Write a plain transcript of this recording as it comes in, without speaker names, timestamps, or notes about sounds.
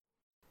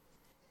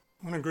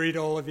I want to greet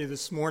all of you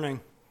this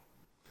morning,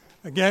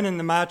 again in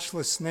the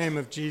matchless name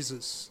of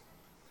Jesus,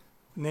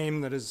 a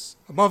name that is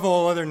above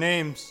all other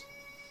names.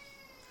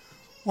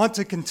 I want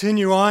to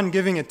continue on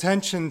giving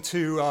attention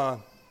to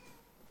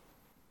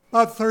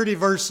about 30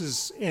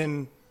 verses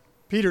in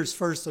Peter's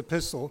first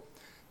epistle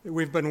that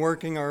we've been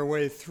working our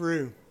way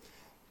through.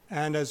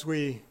 And as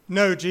we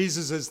know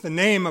Jesus is the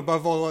name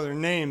above all other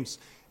names,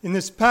 in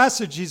this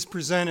passage he's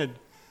presented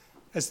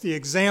as the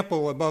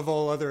example above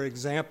all other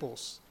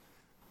examples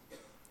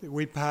that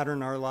we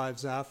pattern our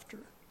lives after.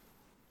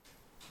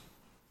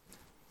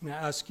 I'm going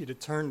to ask you to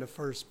turn to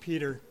 1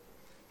 Peter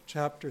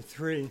chapter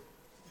 3.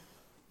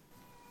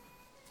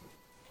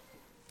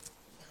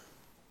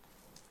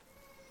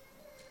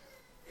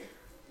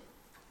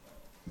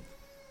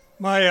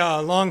 My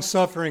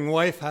long-suffering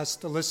wife has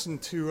to listen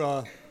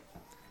to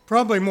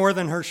probably more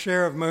than her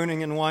share of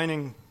moaning and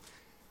whining,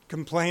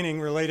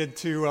 complaining related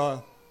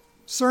to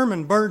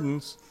sermon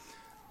burdens.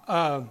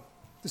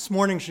 This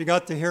morning she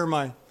got to hear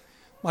my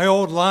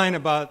old line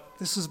about,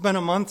 this has been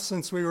a month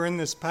since we were in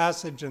this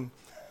passage, and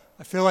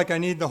I feel like I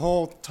need the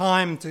whole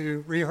time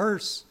to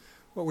rehearse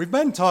what we've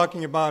been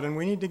talking about, and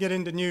we need to get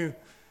into new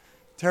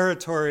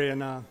territory.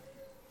 And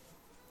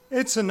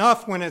it's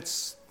enough when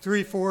it's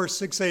 3, 4,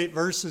 6, 8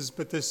 verses,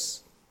 but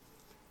this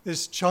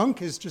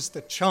chunk is just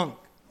a chunk.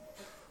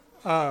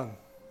 So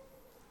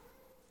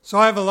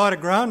I have a lot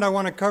of ground I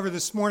want to cover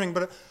this morning,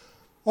 but I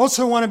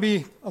also want to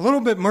be a little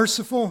bit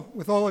merciful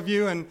with all of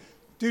you and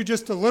do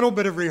just a little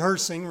bit of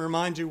rehearsing,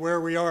 remind you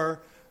where we are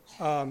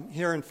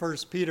here in 1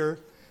 Peter.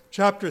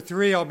 Chapter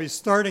 3, I'll be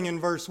starting in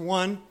verse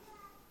 1.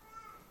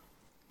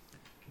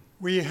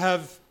 We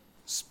have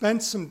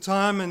spent some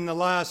time in the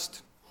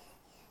last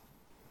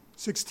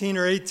 16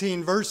 or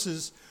 18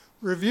 verses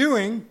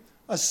reviewing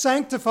a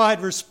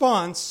sanctified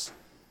response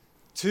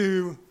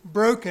to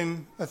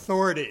broken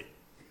authority.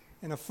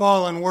 In a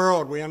fallen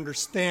world, we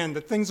understand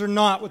that things are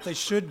not what they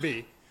should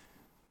be.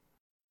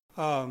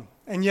 And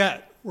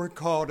yet, we're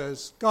called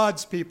as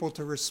God's people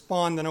to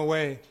respond in a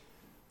way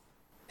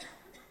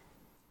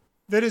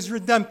that is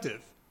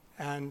redemptive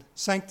and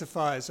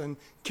sanctifies and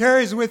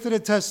carries with it a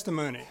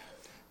testimony.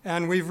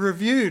 And we've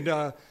reviewed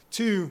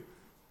 2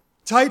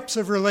 types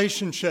of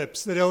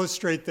relationships that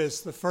illustrate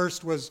this. The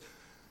first was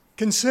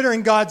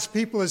considering God's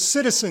people as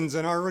citizens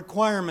and our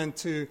requirement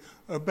to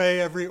obey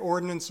every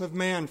ordinance of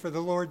man for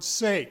the Lord's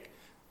sake,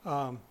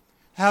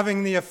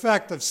 having the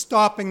effect of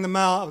stopping the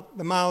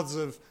mouths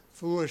of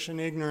foolish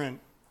and ignorant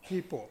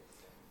people.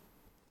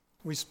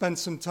 We spent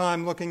some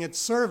time looking at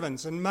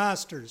servants and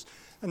masters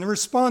and the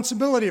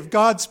responsibility of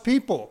God's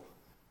people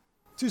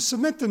to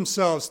submit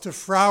themselves to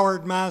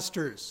froward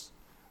masters,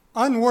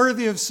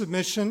 unworthy of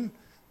submission,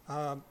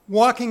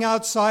 walking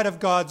outside of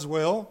God's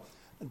will,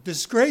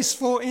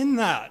 disgraceful in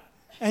that.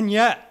 And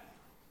yet,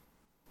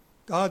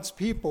 God's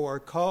people are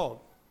called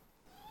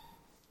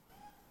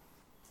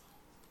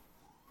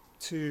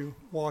to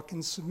walk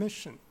in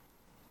submission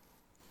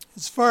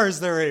as far as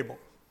they're able.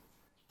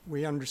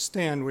 We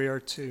understand we are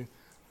to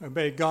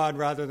obey God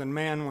rather than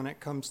man when it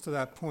comes to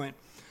that point.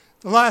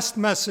 The last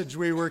message,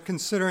 we were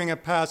considering a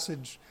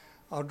passage.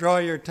 I'll draw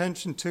your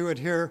attention to it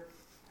here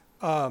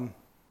in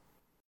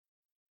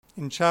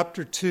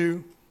chapter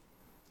 2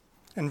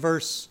 and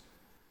verse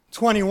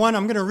 21.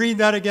 I'm going to read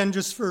that again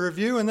just for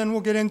review, and then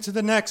we'll get into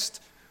the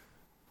next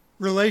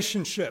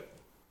relationship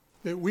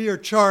that we are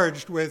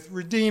charged with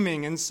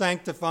redeeming and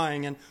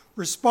sanctifying and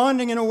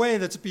responding in a way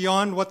that's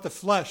beyond what the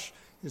flesh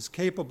is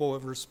capable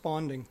of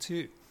responding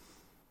to.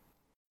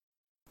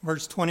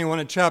 Verse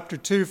 21 of chapter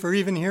 2, "For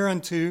even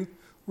hereunto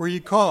were ye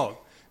called,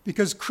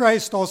 because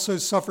Christ also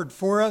suffered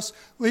for us,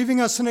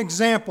 leaving us an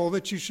example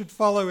that you should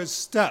follow his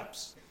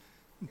steps."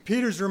 And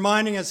Peter's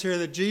reminding us here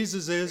that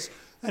Jesus is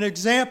an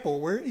example,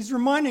 where he's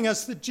reminding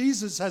us that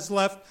Jesus has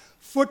left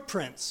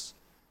footprints.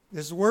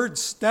 This word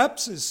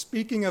steps is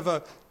speaking of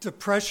a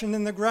depression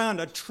in the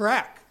ground, a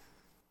track.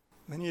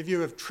 Many of you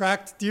have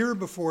tracked deer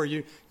before.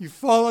 You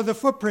follow the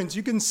footprints.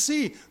 You can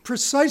see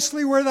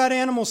precisely where that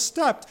animal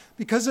stepped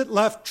because it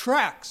left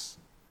tracks.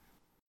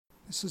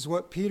 This is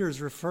what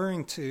Peter's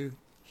referring to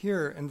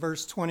here in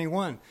verse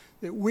 21,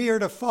 that we are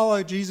to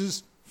follow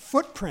Jesus'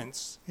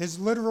 footprints, his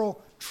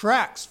literal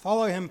tracks,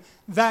 follow him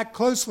that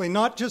closely,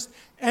 not just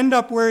end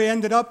up where he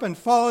ended up and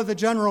follow the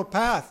general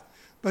path,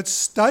 but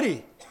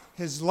study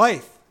his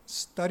life,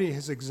 study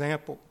his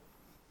example.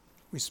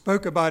 We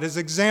spoke about his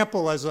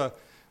example as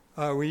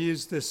we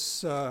used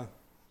this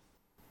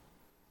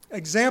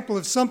example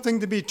of something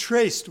to be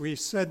traced. We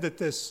said that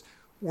this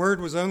word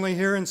was only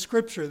here in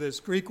Scripture. This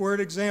Greek word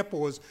example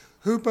was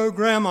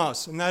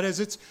hupogrammos, and that is,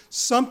 it's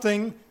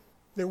something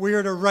that we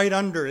are to write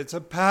under. It's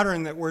a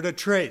pattern that we're to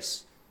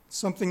trace. It's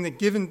something that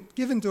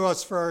given to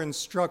us for our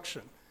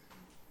instruction.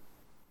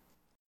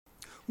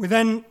 We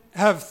then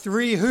have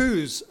 3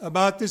 who's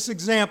about this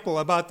example,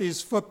 about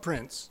these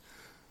footprints.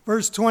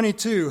 Verse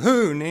 22,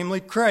 who,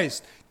 namely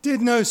Christ,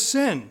 did no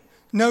sin,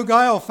 no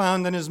guile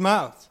found in his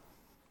mouth.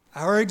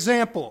 Our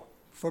example,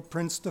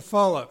 footprints to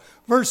follow.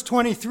 Verse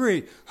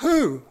 23,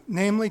 who,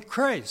 namely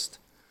Christ,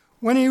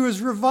 when he was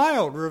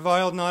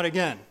reviled not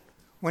again.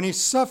 When he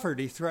suffered,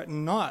 he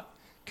threatened not,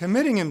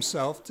 committing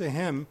himself to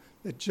him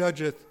that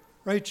judgeth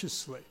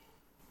righteously,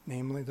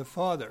 namely the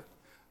Father.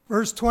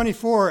 Verse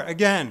 24,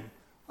 again,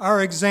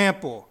 our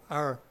example,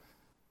 our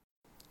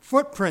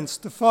footprints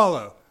to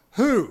follow.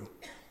 Who,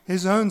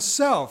 his own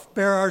self,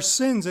 bare our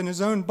sins in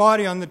his own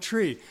body on the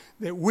tree,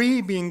 that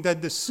we, being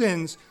dead to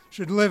sins,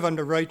 should live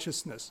unto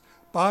righteousness,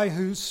 by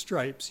whose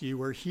stripes ye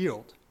were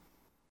healed.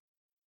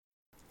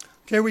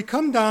 Okay, we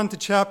come down to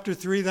chapter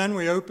 3, then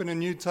we open a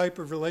new type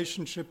of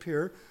relationship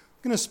here.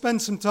 I'm going to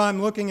spend some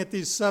time looking at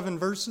these 7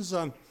 verses.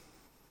 I'm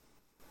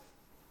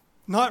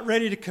not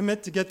ready to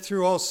commit to get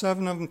through all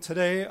 7 of them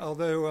today,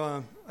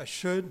 although I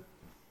should.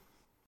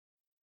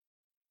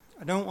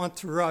 I don't want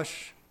to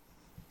rush,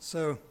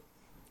 so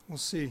we'll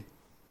see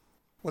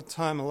what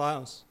time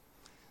allows.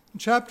 In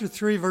chapter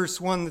 3,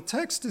 verse 1, the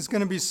text is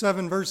going to be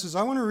 7 verses.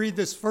 I want to read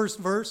this first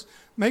verse,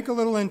 make a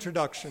little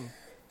introduction,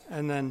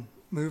 and then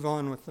move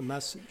on with the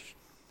message.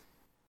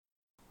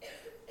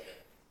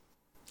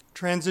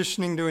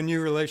 Transitioning to a new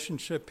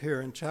relationship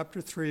here in chapter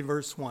 3,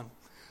 verse 1.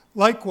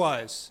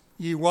 Likewise,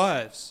 ye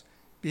wives,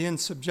 be in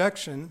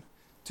subjection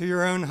to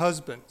your own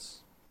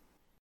husbands.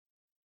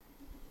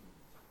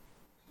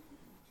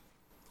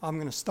 I'm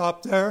going to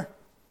stop there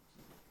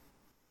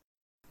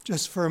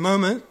just for a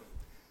moment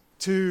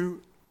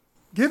to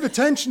give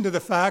attention to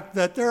the fact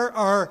that there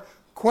are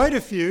quite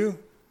a few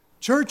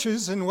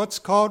churches in what's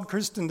called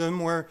Christendom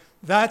where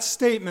that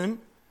statement,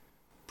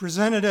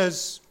 presented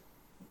as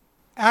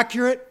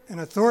accurate and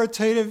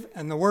authoritative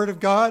and the Word of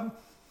God,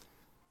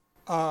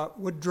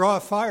 would draw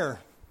fire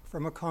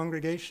from a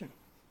congregation.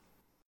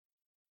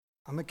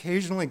 I'm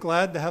occasionally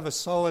glad to have a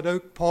solid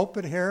oak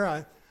pulpit here.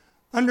 I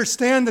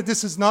understand that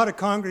this is not a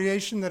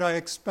congregation that I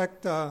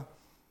expect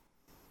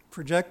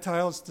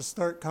projectiles to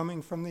start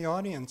coming from the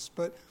audience,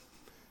 but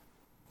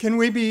can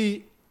we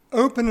be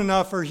open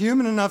enough or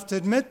human enough to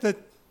admit that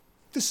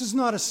this is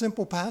not a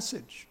simple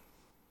passage,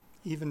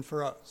 even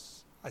for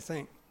us, I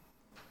think.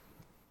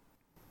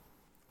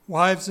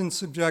 Wives in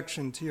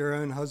subjection to your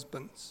own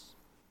husbands.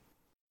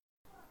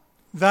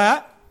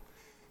 That,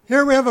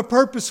 here we have a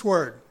purpose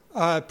word.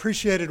 I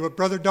appreciated what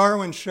Brother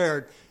Darwin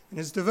shared in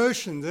his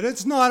devotion, that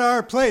it's not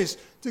our place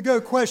to go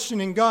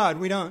questioning God.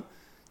 We don't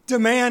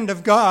demand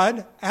of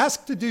God,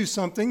 ask to do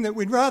something that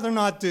we'd rather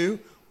not do.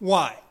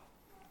 Why?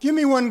 Give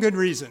me one good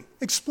reason.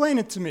 Explain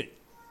it to me.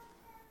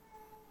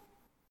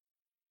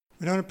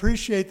 We don't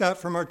appreciate that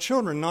from our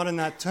children, not in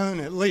that tone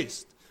at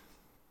least.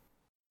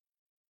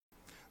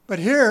 But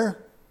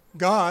here,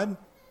 God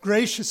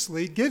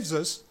graciously gives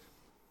us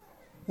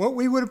what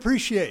we would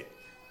appreciate.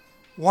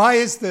 Why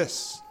is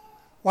this?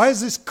 Why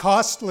is this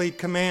costly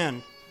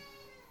command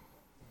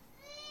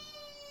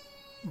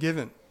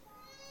given?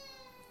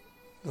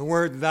 The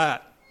word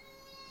that.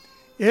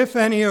 If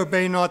any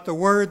obey not the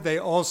word, they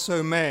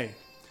also may.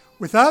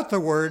 Without the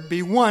word,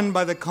 be won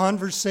by the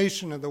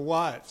conversation of the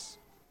wives.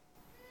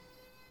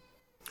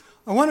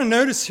 I want to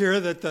notice here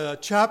that the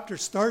chapter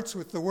starts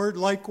with the word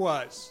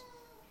likewise.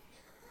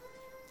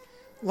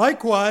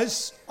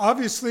 Likewise,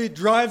 obviously,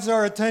 drives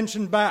our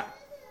attention back.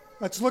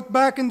 Let's look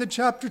back into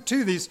chapter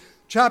 2. These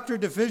chapter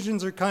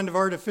divisions are kind of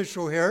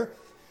artificial here.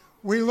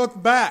 We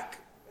look back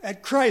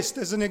at Christ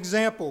as an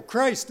example,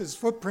 Christ as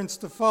footprints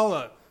to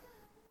follow.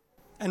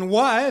 And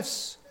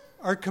wives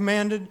are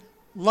commanded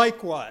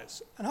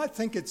likewise. And I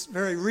think it's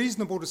very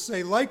reasonable to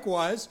say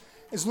likewise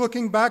is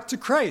looking back to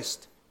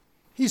Christ.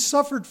 He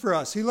suffered for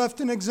us. He left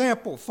an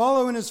example.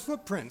 Follow in his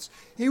footprints.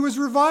 He was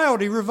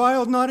reviled. He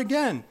reviled not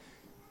again.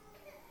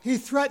 He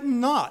threatened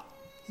not.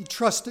 He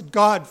trusted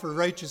God for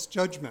righteous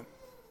judgment.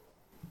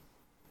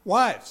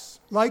 Wives,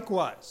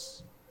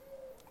 likewise,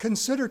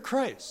 consider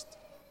Christ.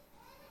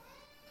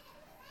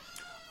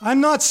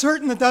 I'm not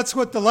certain that that's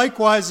what the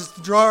likewise is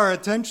to draw our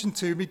attention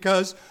to,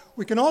 because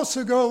we can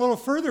also go a little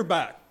further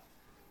back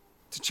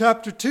to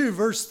chapter 2,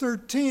 verse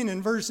 13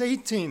 and verse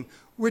 18,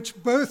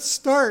 which both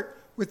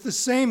start with the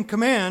same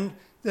command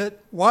that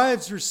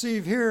wives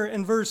receive here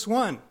in verse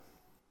 1.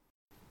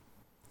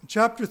 In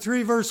chapter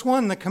 3, verse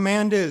 1, the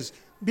command is,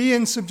 be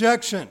in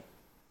subjection.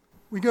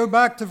 We go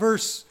back to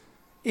verse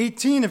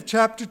 18 of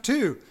chapter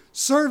 2.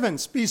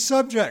 Servants, be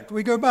subject.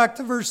 We go back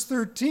to verse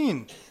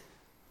 13.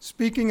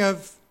 Speaking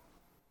of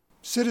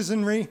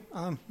citizenry,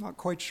 I'm not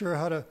quite sure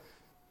how to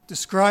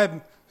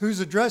describe who's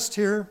addressed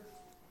here,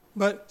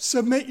 but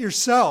submit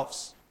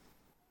yourselves.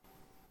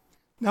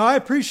 Now, I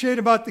appreciate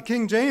about the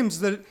King James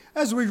that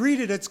as we read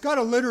it, it's got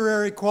a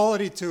literary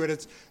quality to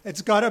it.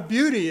 It's got a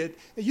beauty. It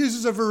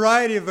uses a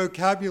variety of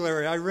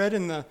vocabulary. I read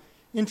in the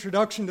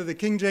introduction to the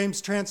King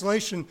James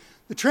translation,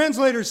 the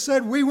translators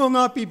said, we will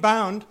not be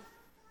bound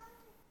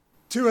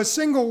to a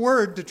single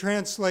word to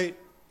translate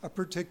a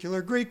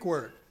particular Greek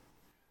word.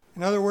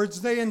 In other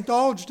words, they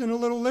indulged in a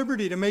little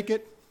liberty to make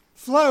it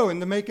flow and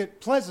to make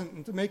it pleasant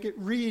and to make it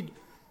read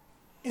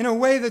in a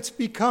way that's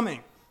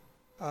becoming.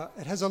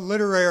 It has a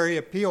literary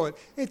appeal.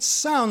 It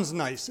sounds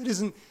nice. It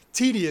isn't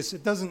tedious.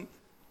 It doesn't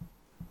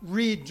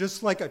read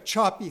just like a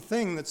choppy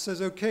thing that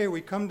says, okay,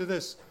 we come to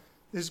this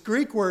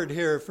Greek word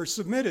here for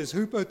submit is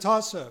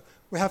hupotasso.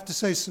 We have to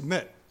say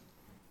submit.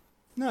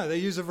 No, they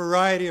use a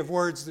variety of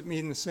words that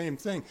mean the same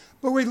thing.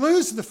 But we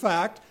lose the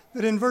fact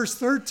that in verse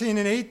 13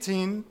 and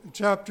 18,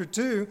 chapter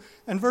 2,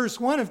 and verse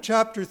 1 of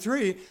chapter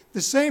 3,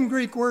 the same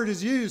Greek word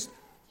is used,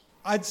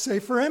 I'd say,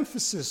 for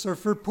emphasis or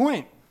for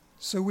point.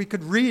 So we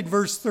could read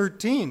verse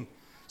 13,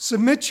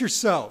 submit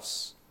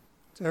yourselves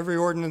to every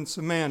ordinance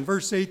of man.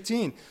 Verse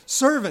 18,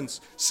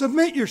 servants,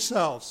 submit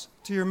yourselves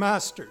to your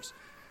masters.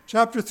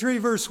 Chapter 3,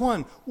 verse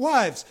 1,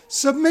 wives,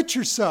 submit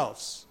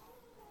yourselves.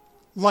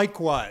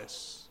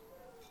 Likewise.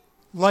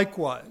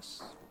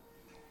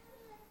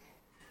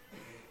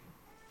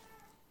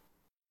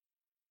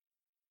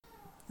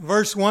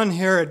 Verse 1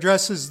 here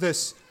addresses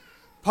this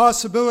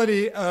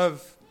possibility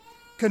of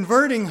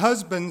converting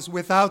husbands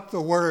without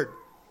the word.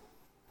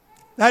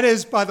 That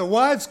is, by the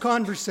wives'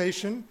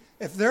 conversation,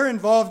 if they're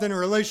involved in a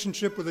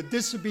relationship with a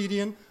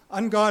disobedient,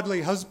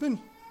 ungodly husband,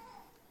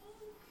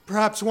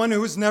 perhaps one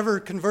who was never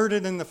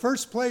converted in the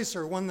first place,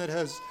 or one that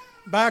has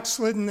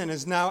backslidden and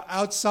is now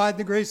outside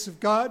the grace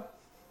of God,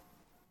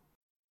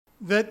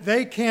 that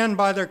they can,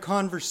 by their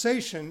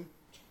conversation,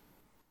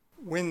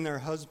 win their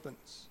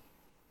husbands.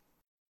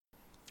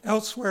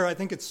 Elsewhere, I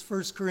think it's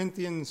 1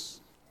 Corinthians,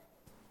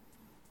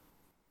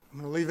 I'm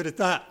going to leave it at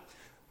that.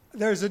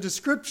 There's a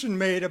description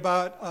made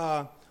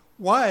about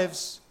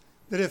wives,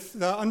 that if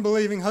the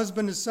unbelieving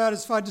husband is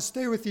satisfied to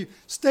stay with you,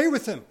 stay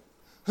with him.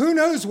 Who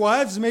knows,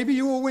 wives, maybe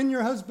you will win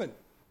your husband.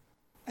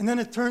 And then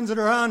it turns it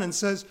around and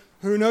says,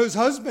 who knows,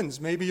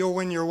 husbands, maybe you'll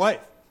win your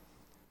wife.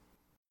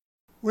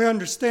 We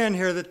understand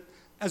here that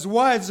as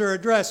wives are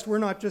addressed, we're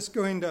not just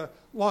going to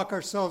lock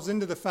ourselves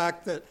into the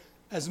fact that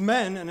as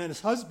men and as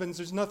husbands,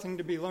 there's nothing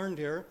to be learned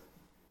here.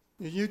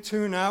 You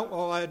tune out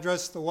while I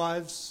address the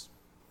wives.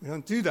 We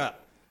don't do that.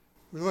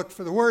 We look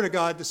for the Word of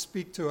God to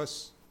speak to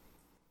us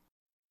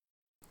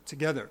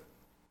together.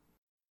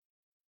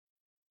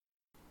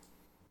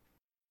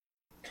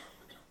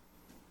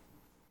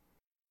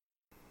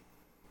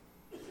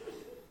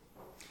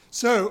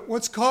 So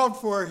what's called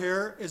for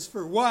here is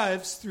for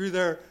wives, through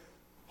their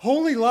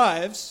holy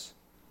lives,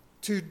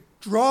 to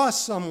draw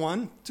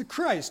someone to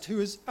Christ who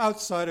is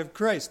outside of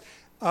Christ,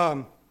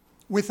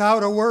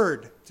 without a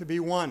word, to be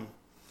won.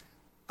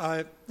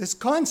 This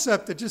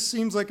concept that just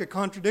seems like a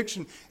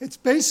contradiction, it's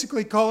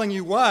basically calling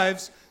you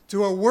wives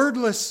to a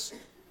wordless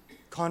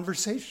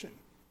conversation.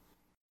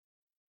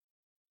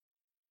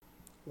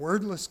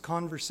 Wordless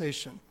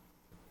conversation.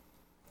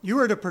 You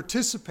are to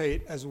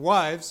participate as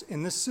wives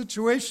in this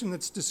situation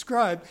that's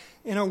described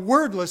in a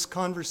wordless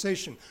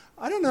conversation.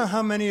 I don't know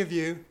how many of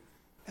you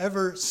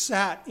ever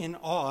sat in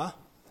awe,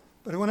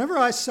 but whenever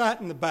I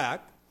sat in the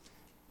back,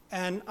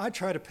 and I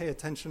try to pay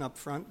attention up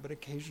front, but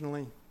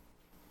occasionally,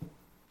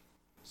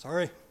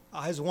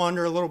 eyes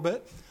wander a little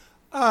bit,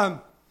 I'd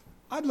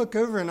look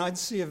over and I'd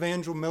see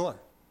Evangel Miller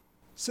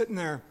sitting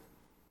there.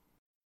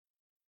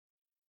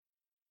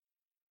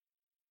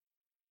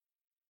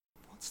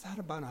 What's that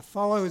about? I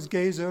follow his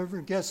gaze over,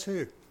 and guess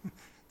who?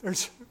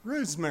 There's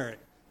Rosemary.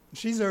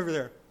 She's over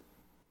there.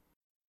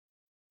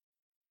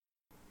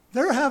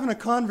 They're having a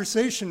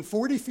conversation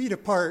 40 feet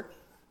apart,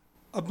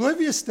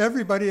 oblivious to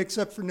everybody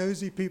except for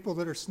nosy people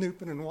that are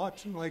snooping and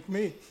watching like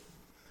me,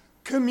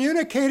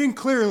 communicating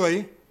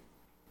clearly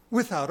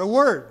without a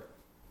word.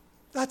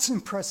 That's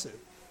impressive.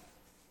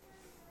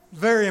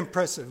 Very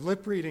impressive.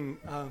 Lip reading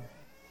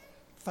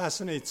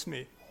fascinates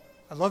me.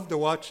 I love to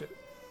watch it.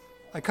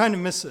 I kind of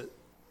miss it.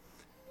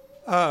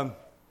 A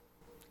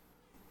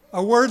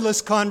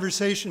wordless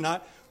conversation.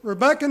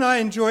 Rebecca and I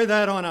enjoy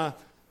that on a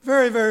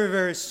very, very,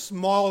 very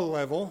small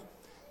level.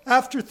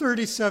 After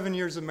 37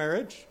 years of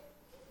marriage,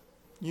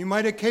 you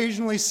might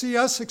occasionally see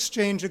us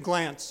exchange a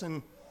glance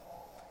and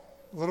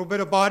a little bit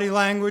of body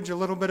language, a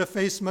little bit of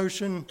face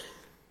motion,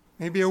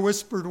 maybe a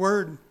whispered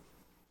word.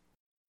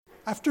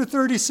 After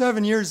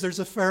 37 years, there's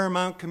a fair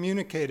amount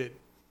communicated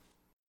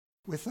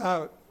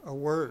without a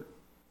word.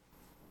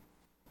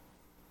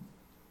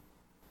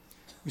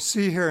 We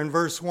see here in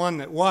verse 1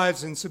 that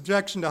wives in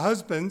subjection to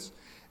husbands,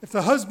 if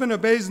the husband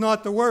obeys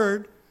not the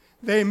word,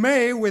 they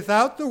may,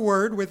 without a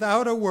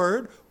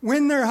word,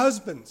 win their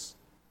husbands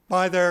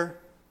by their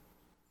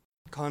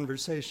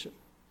conversation.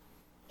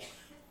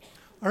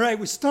 All right,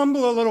 we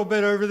stumble a little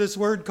bit over this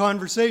word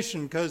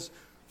conversation because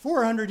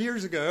 400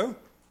 years ago,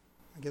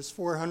 I guess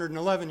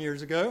 411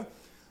 years ago,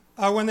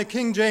 when the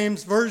King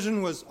James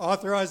Version was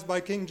authorized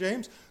by King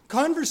James,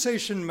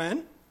 conversation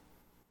meant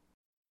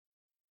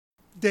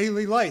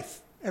daily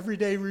life,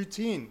 everyday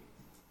routine.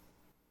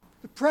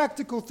 The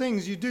practical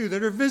things you do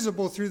that are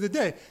visible through the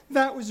day.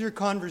 That was your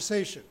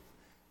conversation.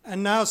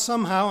 And now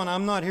somehow, and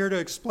I'm not here to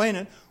explain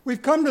it,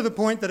 we've come to the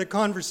point that a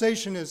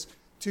conversation is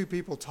two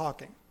people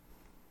talking.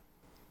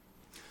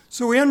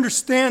 So we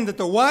understand that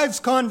the wives'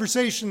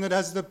 conversation that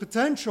has the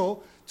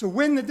potential to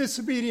win the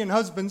disobedient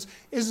husbands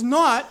is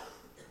not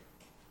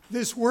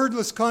this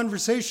wordless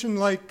conversation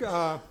like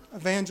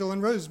Evangel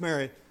and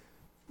Rosemary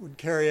would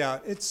carry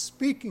out. It's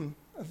speaking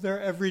of their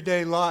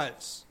everyday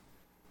lives.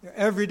 Their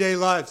everyday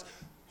lives.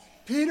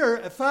 Peter,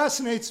 it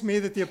fascinates me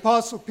that the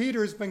Apostle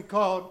Peter has been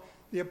called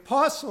the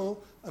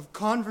apostle of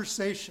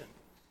conversation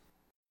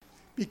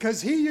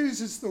because he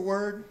uses the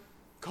word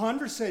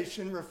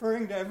conversation,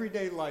 referring to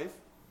everyday life,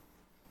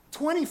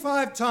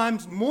 25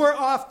 times more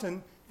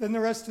often than the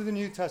rest of the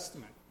New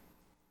Testament.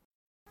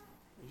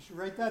 You should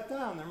write that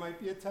down. There might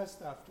be a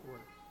test afterward.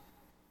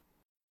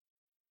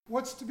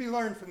 What's to be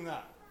learned from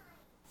that?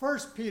 1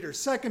 Peter,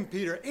 2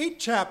 Peter, 8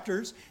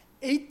 chapters,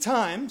 8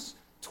 times,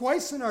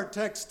 twice in our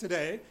text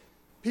today,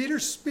 Peter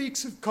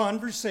speaks of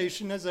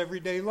conversation as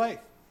everyday life.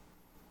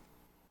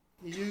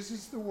 He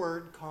uses the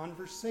word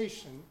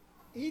conversation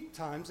 8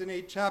 times in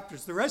 8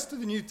 chapters. The rest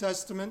of the New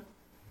Testament,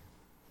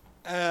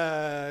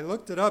 I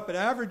looked it up, it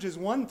averages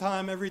 1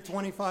 time every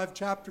 25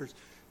 chapters.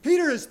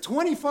 Peter is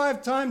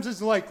 25 times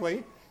as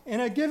likely in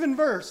a given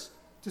verse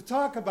to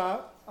talk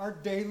about our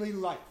daily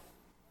life.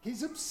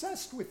 He's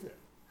obsessed with it.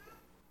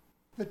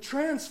 The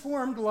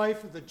transformed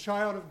life of the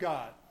child of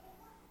God.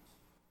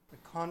 The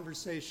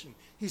conversation.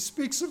 He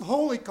speaks of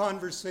holy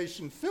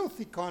conversation,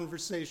 filthy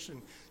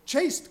conversation,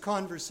 chaste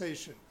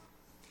conversation.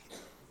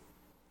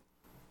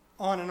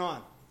 On and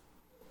on.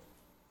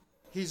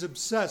 He's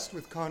obsessed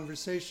with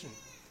conversation.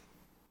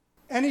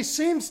 And he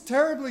seems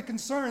terribly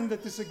concerned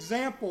that this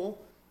example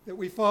that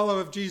we follow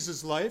of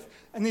Jesus' life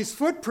and these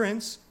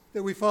footprints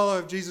that we follow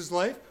of Jesus'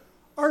 life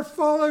are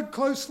followed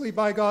closely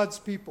by God's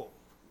people.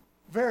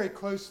 Very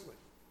closely.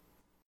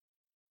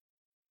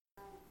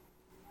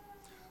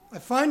 I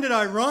find it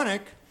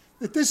ironic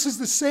that this is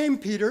the same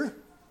Peter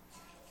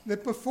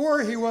that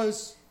before he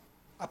was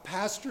a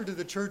pastor to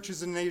the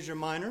churches in Asia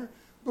Minor,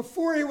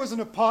 before he was an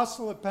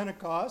apostle at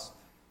Pentecost,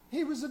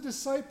 he was a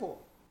disciple.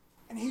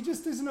 And he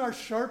just isn't our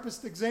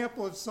sharpest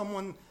example of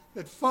someone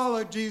that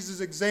followed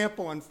Jesus'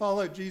 example and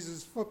followed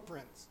Jesus'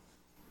 footprints.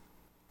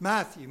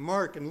 Matthew,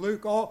 Mark, and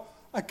Luke all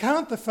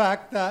recount the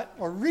fact that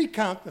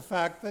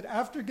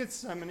after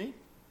Gethsemane,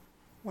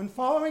 when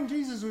following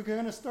Jesus was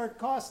going to start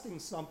costing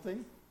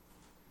something,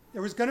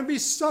 there was going to be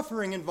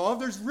suffering involved,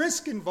 there's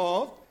risk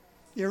involved,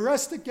 the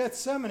arrest at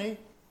Gethsemane.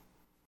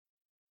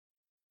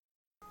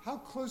 How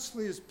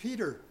closely is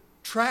Peter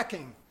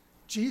tracking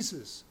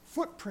Jesus'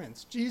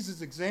 footprints,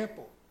 Jesus'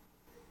 example?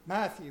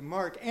 Matthew,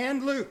 Mark,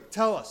 and Luke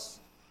tell us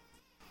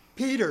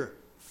Peter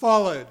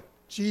followed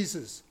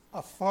Jesus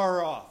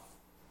afar off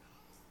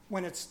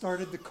when it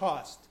started to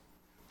cost,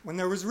 when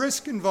there was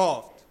risk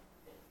involved.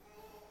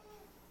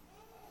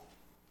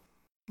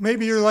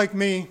 Maybe you're like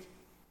me,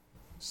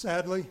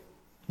 sadly.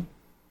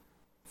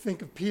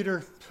 Think of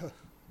Peter.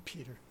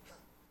 Peter,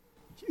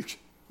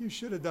 you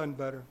should have done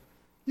better.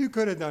 You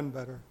could have done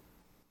better.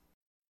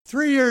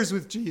 3 years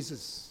with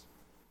Jesus.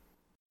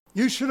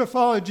 You should have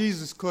followed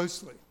Jesus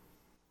closely.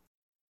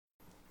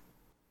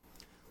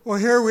 Well,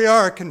 here we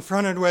are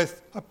confronted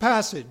with a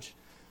passage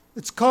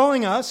that's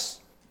calling us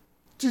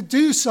to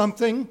do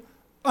something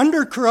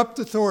under corrupt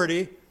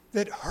authority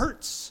that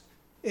hurts.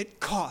 It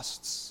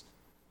costs.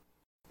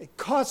 It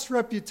costs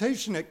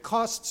reputation. It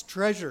costs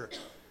treasure.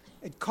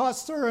 It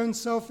costs our own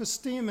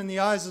self-esteem in the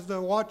eyes of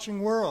the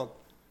watching world.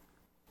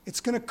 It's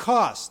going to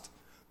cost.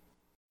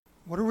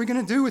 What are we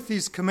going to do with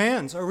these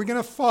commands? Are we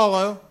going to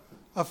follow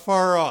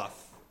afar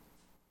off?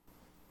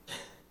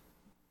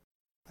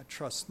 I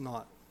trust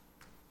not.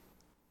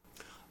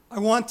 I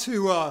want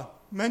to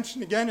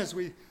mention again, as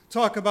we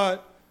talk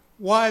about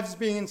wives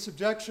being in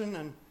subjection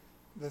and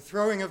the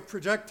throwing of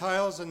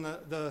projectiles and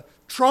the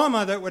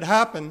trauma that would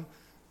happen,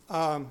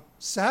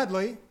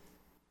 sadly,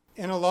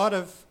 in a lot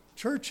of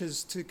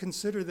churches to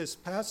consider this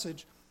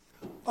passage,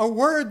 a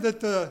word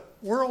that the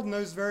world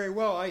knows very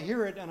well. I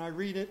hear it and I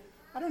read it.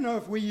 I don't know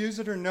if we use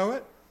it or know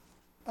it,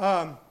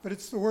 but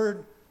it's the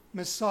word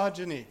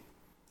misogyny.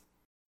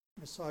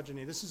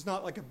 Misogyny. This is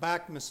not like a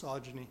back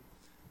misogyny.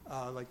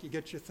 Like you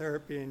get your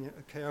therapy and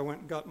I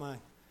went and got my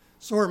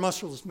sore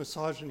muscles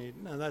misogyny.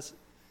 No,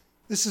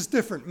 this is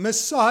different.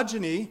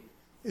 Misogyny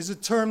is a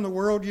term the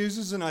world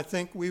uses and I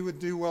think we would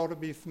do well to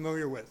be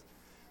familiar with.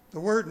 The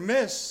word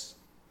mis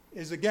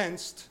is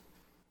against,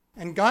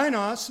 and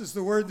gynos is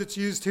the word that's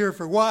used here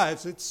for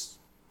wives. It's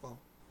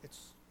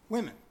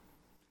women.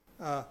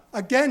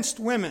 Against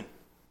women.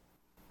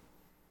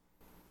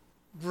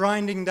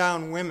 Grinding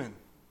down women.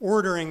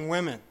 Ordering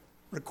women.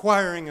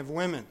 Requiring of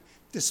women.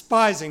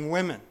 Despising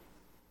women.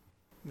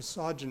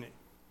 Misogyny.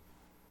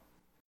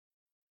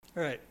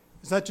 All right.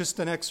 Is that just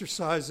an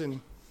exercise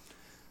in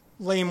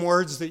lame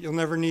words that you'll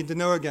never need to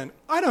know again?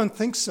 I don't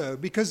think so,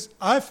 because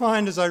I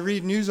find as I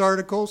read news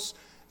articles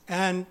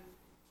and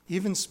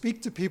even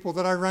speak to people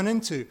that I run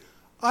into,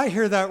 I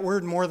hear that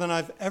word more than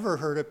I've ever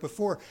heard it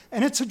before.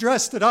 And it's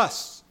addressed at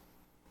us.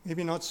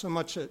 Maybe not so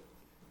much at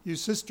you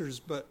sisters,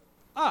 but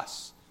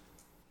us.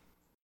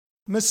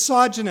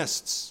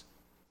 Misogynists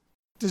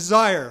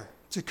desire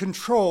to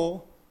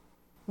control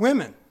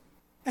women.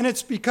 And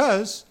it's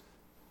because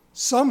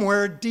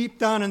somewhere deep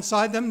down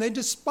inside them, they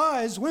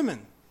despise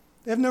women.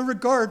 They have no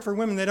regard for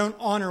women. They don't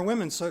honor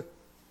women. So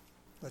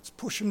let's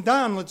push them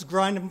down. Let's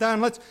grind them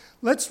down.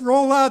 Let's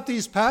roll out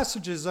these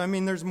passages. I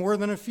mean, there's more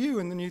than a few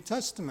in the New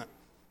Testament.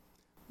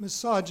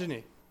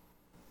 Misogyny.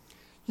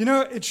 You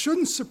know, it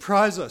shouldn't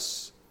surprise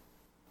us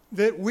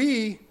that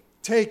we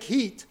take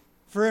heat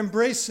for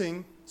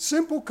embracing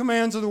simple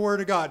commands of the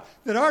Word of God,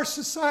 that our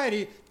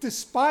society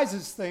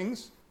despises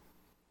things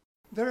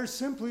that are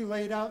simply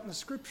laid out in the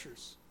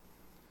Scriptures.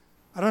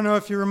 I don't know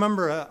if you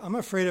remember, I'm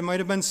afraid it might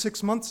have been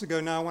 6 months ago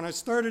now when I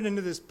started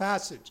into this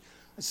passage.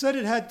 I said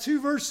it had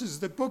 2 verses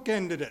that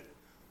bookended it,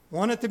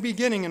 one at the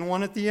beginning and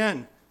one at the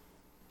end.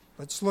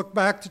 Let's look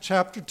back to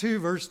chapter 2,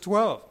 verse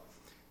 12.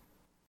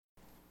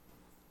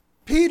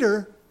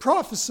 Peter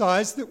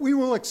prophesies that we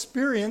will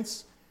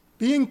experience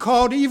being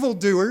called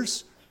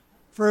evildoers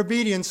for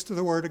obedience to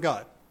the Word of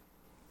God.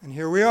 And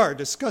here we are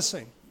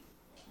discussing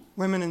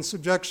women in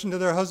subjection to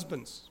their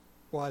husbands,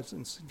 wives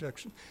in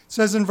subjection. It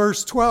says in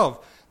verse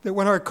 12 that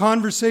when our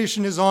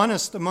conversation is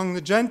honest among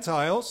the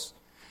Gentiles,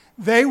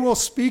 they will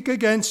speak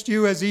against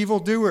you as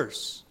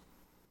evildoers.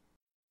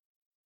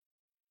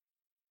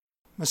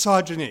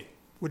 Misogyny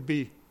would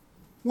be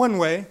one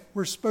way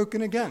we're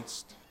spoken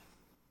against,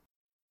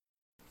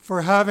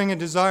 for having a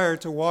desire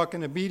to walk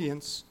in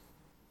obedience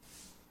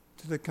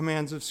to the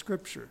commands of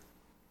Scripture.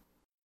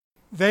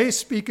 They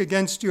speak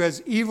against you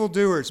as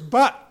evildoers,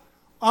 but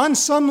on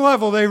some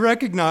level they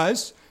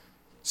recognize,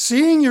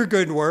 seeing your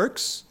good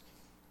works,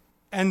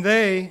 and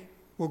they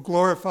will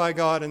glorify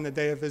God in the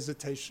day of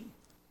visitation.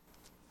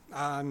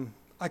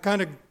 I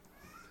kind of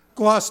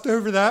glossed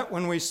over that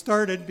when we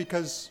started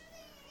because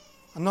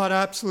I'm not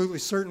absolutely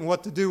certain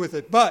what to do with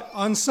it. But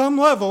on some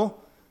level,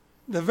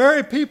 the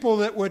very people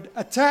that would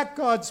attack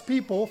God's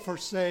people for,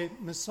 say,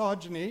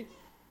 misogyny,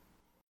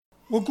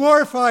 will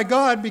glorify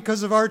God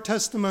because of our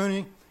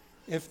testimony,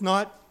 if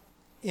not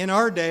in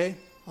our day,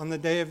 on the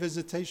day of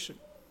visitation.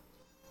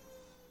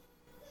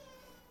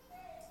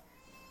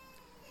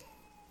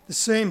 The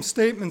same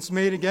statement's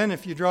made again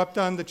if you drop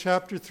down to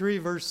chapter 3,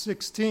 verse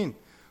 16.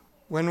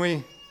 When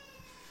we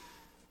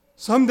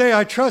someday,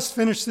 I trust,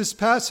 finish this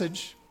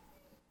passage,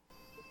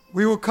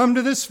 we will come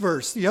to this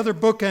verse, the other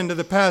bookend of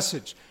the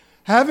passage.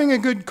 Having a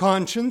good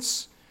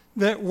conscience,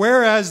 that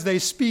whereas they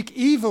speak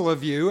evil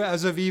of you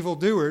as of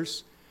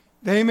evildoers,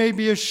 they may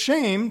be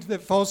ashamed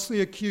that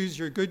falsely accuse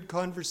your good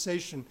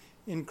conversation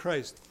in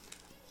Christ.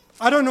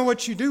 I don't know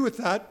what you do with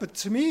that, but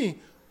to me,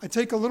 I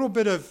take a little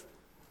bit of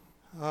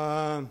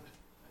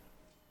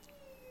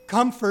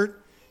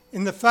comfort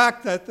in the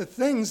fact that the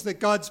things that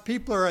God's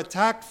people are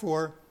attacked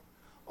for,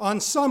 on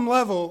some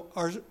level,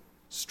 are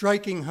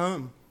striking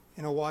home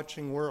in a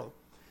watching world.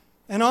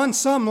 And on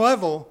some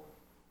level,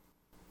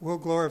 will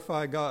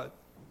glorify God.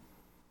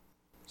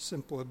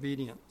 Simple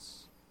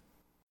obedience.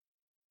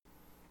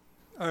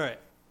 All right.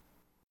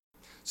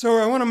 So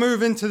I want to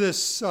move into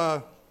this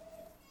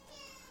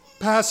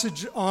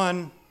passage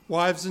on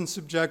wives in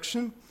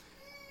subjection.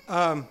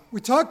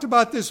 We talked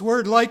about this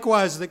word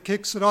likewise that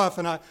kicks it off,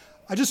 and I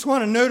just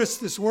want to notice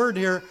this word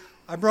here.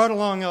 I brought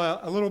along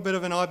a little bit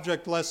of an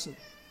object lesson.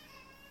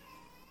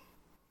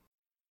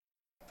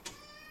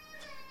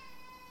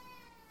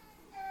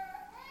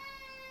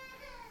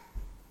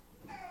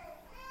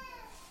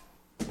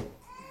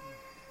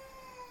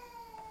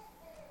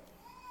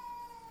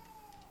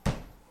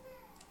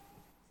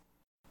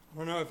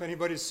 I don't know if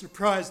anybody's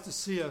surprised to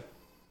see a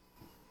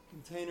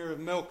container of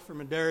milk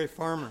from a dairy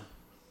farmer.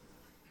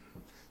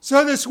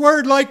 So this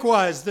word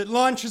likewise that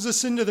launches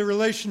us into the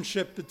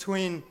relationship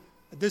between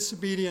a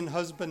disobedient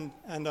husband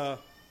and a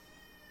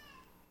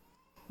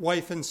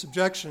wife in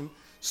subjection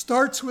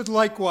starts with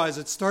likewise.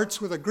 It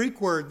starts with a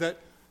Greek word that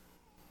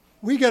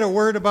we get a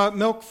word about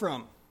milk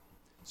from.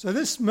 So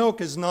this milk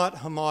is not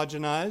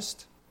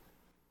homogenized.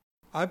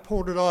 I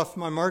pulled it off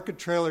my market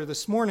trailer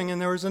this morning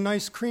and there was a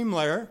nice cream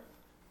layer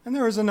and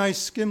there was a nice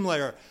skim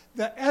layer.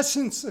 The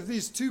essence of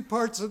these two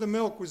parts of the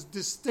milk was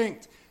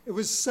distinct. It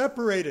was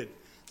separated.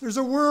 There's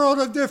a world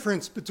of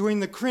difference between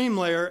the cream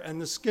layer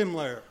and the skim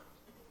layer.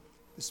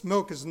 This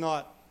milk is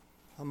not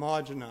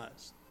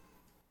homogenized.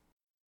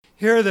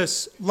 Here,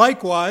 this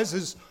likewise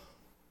is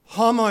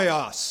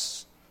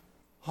homoios.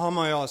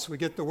 Homoios, we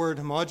get the word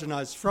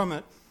homogenized from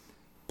it.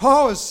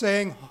 Paul is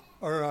saying,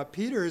 or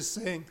Peter is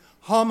saying,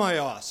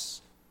 homoios,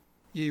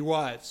 ye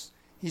wives.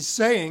 He's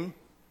saying,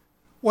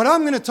 what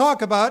I'm going to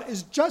talk about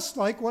is just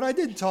like what I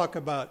did talk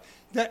about.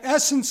 The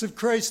essence of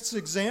Christ's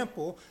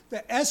example,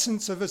 the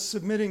essence of a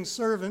submitting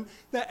servant,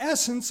 the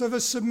essence of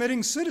a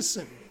submitting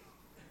citizen.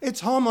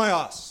 It's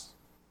homoios.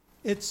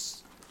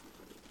 It's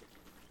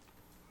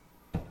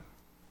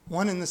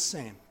one and the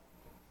same.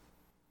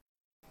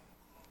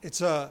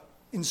 It's an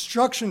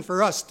instruction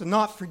for us to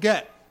not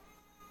forget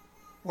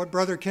what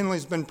Brother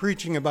Kinley's been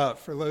preaching about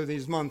for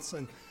these months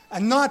and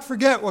not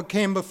forget what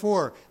came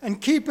before and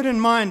keep it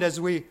in mind as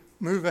we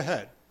move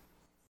ahead.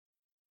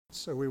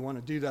 So we want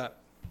to do that.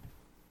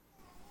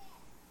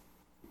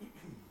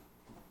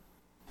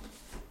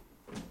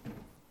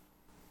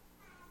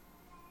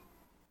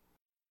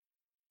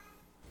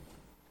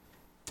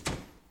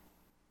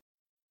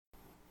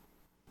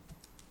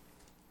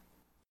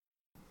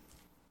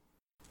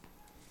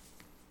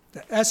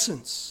 The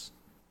essence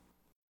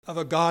of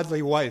a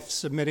godly wife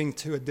submitting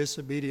to a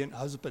disobedient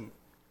husband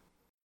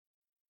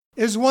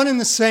is one and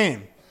the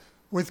same,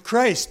 with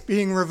Christ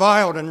being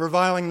reviled and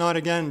reviling not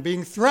again,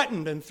 being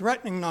threatened and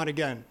threatening not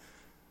again.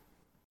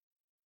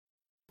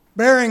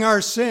 bearing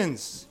our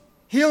sins,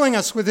 healing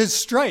us with his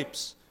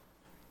stripes.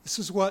 This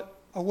is what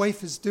a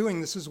wife is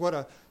doing. This is what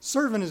a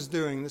servant is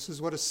doing. This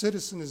is what a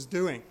citizen is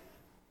doing.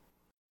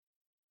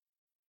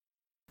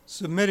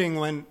 Submitting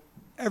when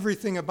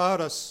everything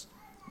about us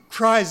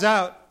cries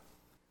out,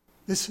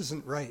 this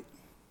isn't right.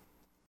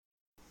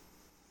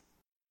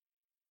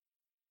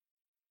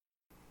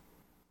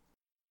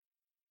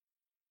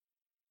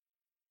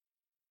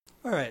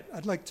 All right,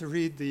 I'd like to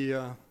read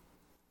the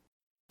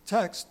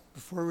text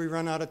before we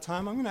run out of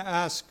time. I'm going to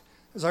ask,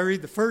 as I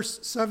read the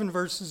first 7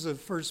 verses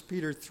of 1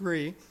 Peter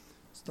 3,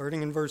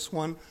 starting in verse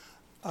 1,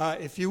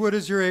 if you would,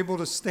 as you're able,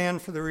 to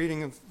stand for the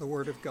reading of the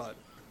Word of God.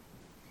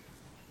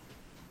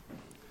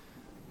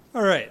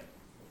 All right.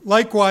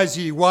 Likewise,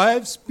 ye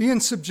wives, be in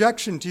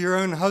subjection to your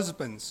own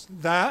husbands,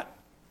 that,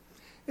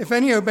 if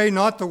any obey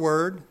not the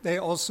word, they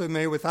also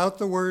may without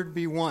the word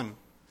be won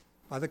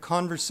by the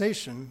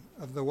conversation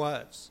of the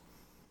wives.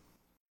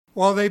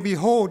 While they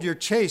behold your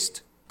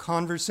chaste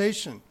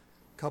conversation,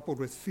 coupled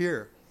with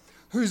fear,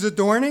 whose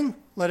adorning,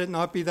 let it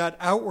not be that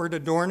outward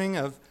adorning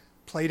of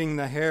plaiting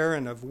the hair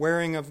and of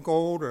wearing of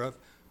gold or of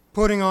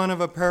putting on of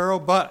apparel,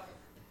 but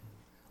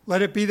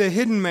let it be the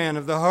hidden man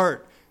of the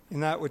heart in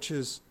that which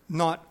is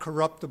not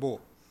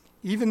corruptible,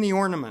 even the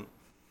ornament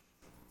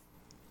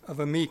of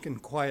a meek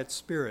and quiet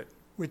spirit,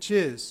 which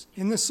is,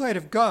 in the sight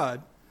of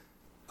God,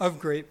 of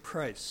great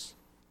price.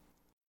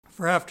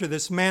 For after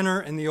this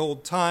manner in the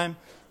old time,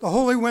 the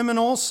holy women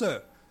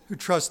also, who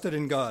trusted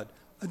in God,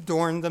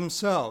 adorned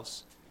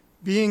themselves,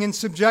 being in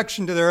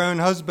subjection to their own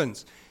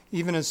husbands,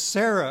 even as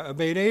Sarah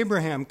obeyed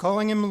Abraham,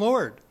 calling him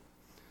Lord,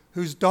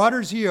 whose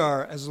daughters ye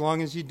are, as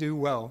long as ye do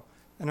well,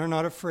 and are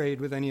not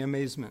afraid with any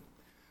amazement.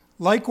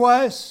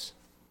 Likewise,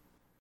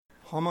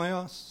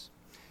 homoios,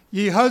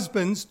 ye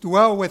husbands,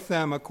 dwell with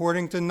them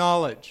according to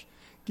knowledge,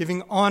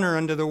 giving honor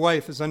unto the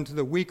wife as unto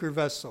the weaker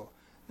vessel,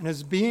 and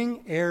as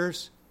being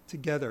heirs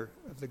together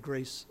of the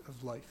grace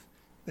of life,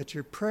 that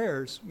your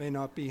prayers may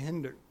not be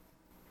hindered.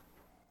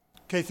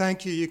 Okay,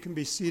 thank you. You can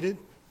be seated.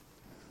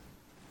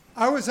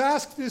 I was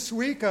asked this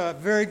week a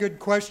very good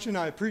question.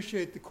 I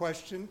appreciate the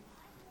question.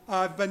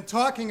 I've been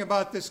talking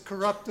about this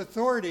corrupt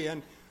authority,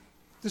 and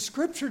the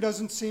scripture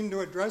doesn't seem to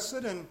address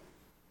it, and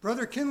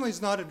Brother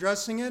Kinley's not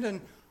addressing it. And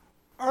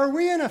are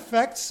we in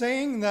effect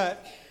saying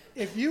that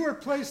if you are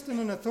placed in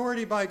an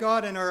authority by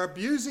God and are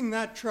abusing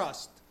that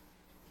trust,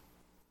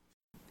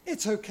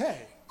 it's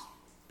okay?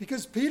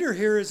 Because Peter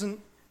here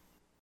isn't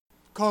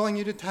calling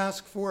you to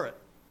task for it.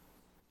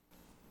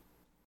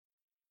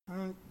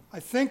 I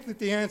think that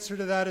the answer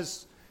to that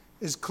is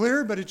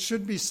clear, but it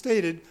should be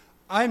stated.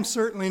 I'm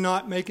certainly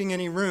not making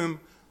any room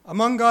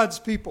among God's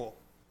people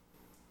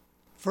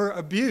for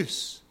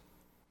abuse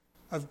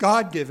of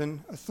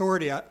God-given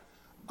authority.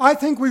 I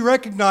think we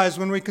recognize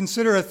when we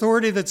consider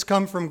authority that's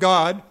come from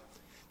God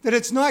that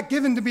it's not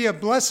given to be a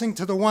blessing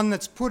to the one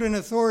that's put in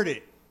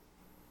authority.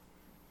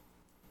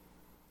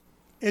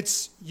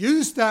 It's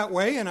used that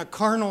way in a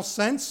carnal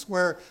sense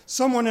where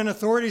someone in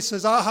authority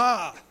says,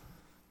 aha,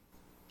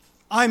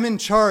 I'm in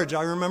charge.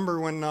 I remember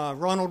when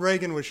Ronald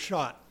Reagan was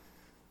shot.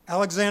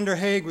 Alexander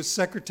Haig was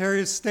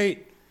Secretary of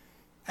State,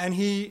 and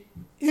he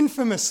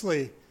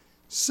infamously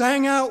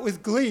sang out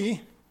with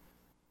glee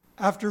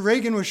after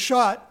Reagan was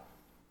shot,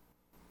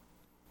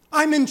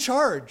 I'm in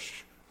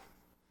charge.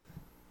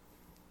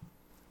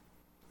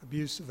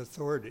 Abuse of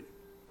authority.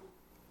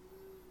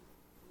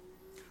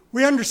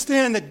 We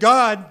understand that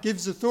God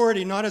gives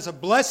authority not as a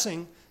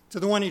blessing to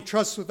the one he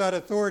trusts with that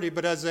authority,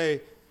 but as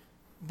a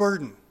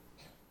burden.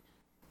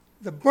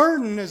 The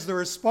burden is the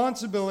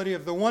responsibility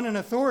of the one in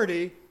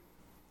authority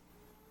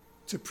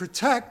to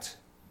protect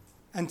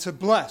and to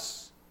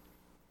bless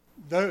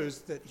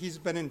those that he's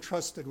been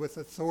entrusted with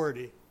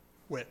authority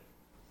with.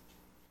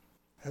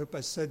 I hope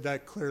I said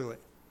that clearly.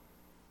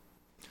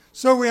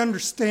 So we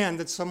understand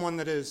that someone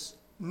that is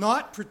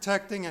not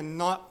protecting and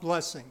not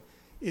blessing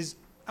is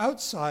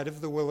outside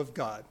of the will of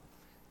God.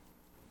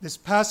 This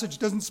passage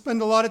doesn't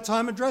spend a lot of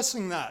time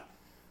addressing that.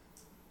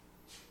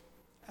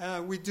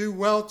 We do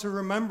well to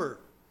remember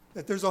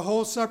that there's a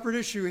whole separate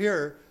issue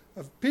here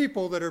of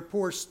people that are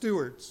poor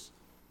stewards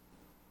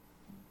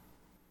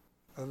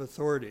of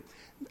authority.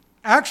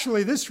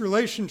 Actually, this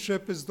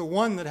relationship is the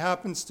one that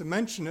happens to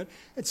mention it.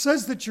 It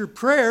says that your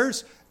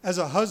prayers, as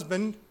a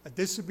husband, a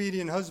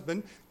disobedient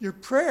husband, your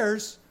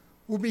prayers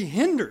will be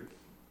hindered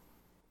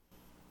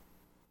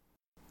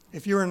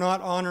if you are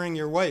not honoring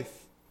your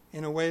wife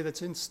in a way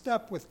that's in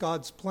step with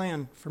God's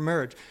plan for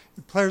marriage.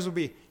 Your prayers will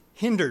be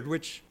hindered,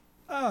 which,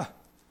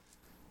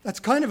 that's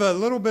kind of a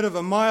little bit of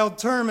a mild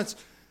term. It's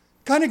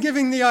kind of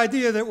giving the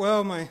idea that,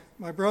 well,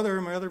 my brother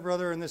and my other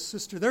brother and this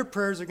sister, their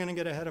prayers are going to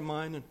get ahead of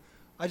mine, and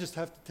I just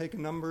have to take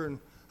a number, and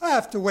I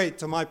have to wait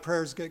till my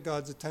prayers get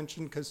God's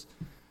attention because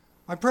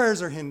my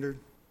prayers are hindered.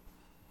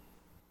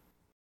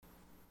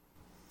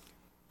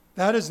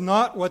 That is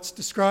not what's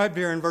described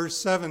here in verse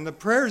 7. The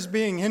prayers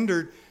being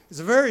hindered is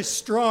a very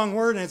strong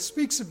word, and it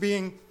speaks of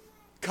being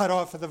cut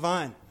off of the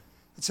vine.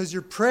 It says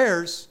your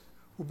prayers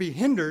will be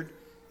hindered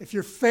if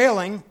you're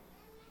failing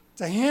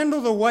to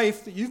handle the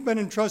wife that you've been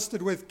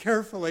entrusted with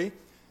carefully,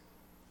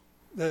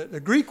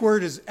 The Greek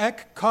word is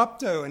ek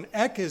kopto, and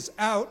ek is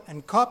out,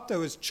 and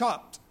kopto is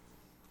chopped.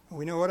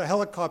 We know what a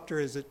helicopter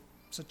is.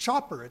 It's a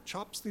chopper. It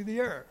chops through the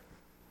air.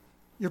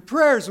 Your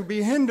prayers will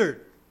be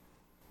hindered.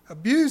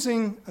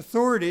 Abusing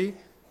authority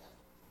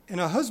in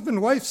a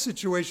husband-wife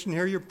situation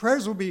here, your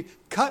prayers will be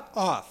cut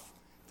off.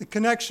 The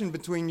connection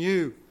between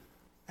you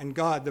and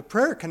God, the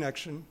prayer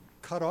connection,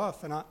 cut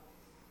off. And I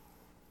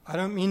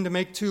don't mean to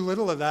make too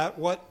little of that.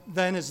 What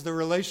then is the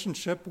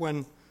relationship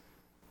when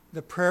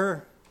the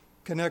prayer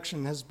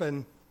connection has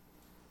been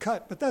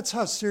cut? But that's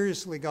how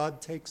seriously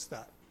God takes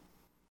that.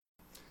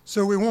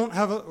 So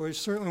we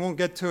certainly won't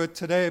get to it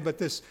today, but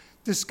this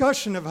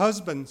discussion of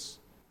husbands,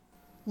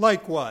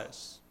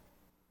 likewise.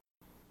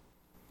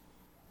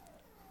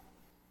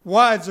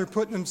 Wives are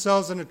putting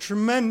themselves in a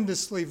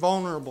tremendously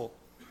vulnerable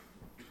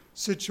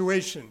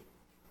situation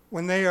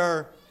when they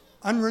are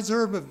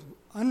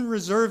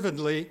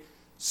unreservedly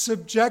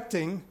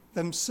subjecting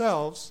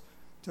themselves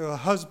to a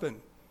husband.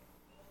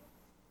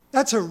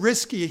 That's a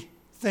risky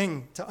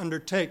thing to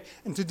undertake.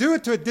 And to do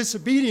it to a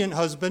disobedient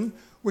husband,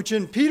 which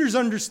in Peter's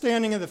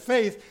understanding of the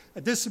faith,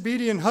 a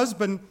disobedient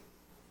husband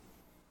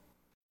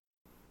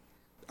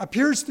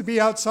appears to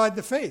be outside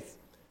the faith.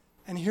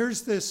 And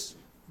here's this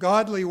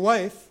godly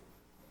wife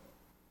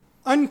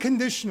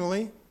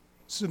unconditionally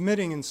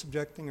submitting and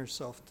subjecting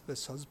herself to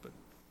this husband.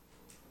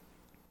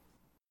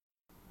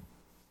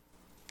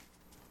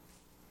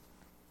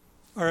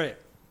 All right.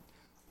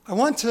 I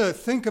want to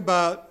think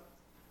about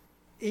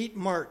 8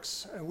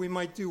 marks. We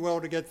might do well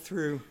to get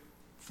through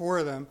 4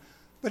 of them.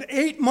 But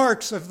 8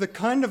 marks of the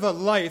kind of a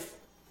life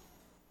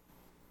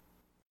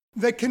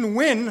that can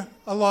win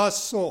a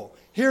lost soul.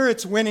 Here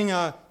it's winning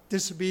a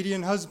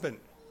disobedient husband.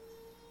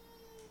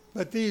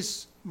 But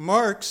these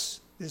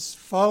marks, this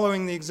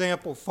following the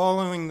example,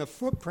 following the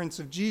footprints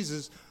of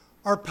Jesus,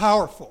 are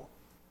powerful.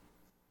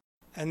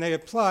 And they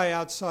apply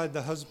outside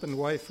the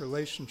husband-wife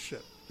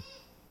relationship.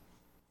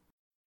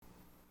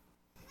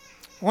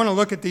 I want to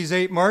look at these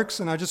 8 marks,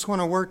 and I just want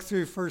to work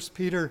through 1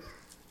 Peter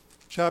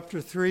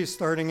chapter 3,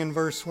 starting in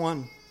verse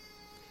 1.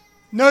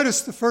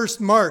 Notice the first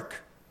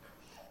mark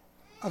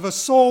of a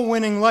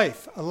soul-winning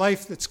life, a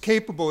life that's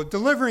capable of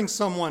delivering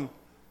someone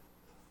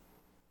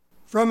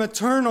from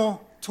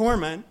eternal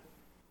torment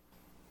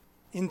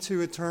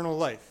into eternal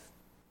life.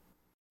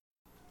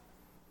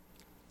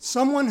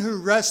 Someone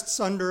who rests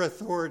under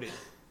authority.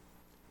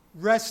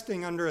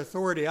 Resting under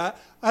authority. I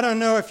don't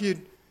know if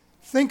you'd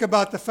think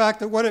about the fact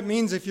that what it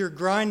means if you're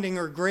grinding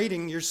or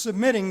grating, you're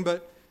submitting,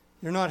 but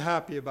you're not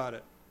happy about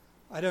it.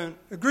 I don't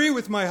agree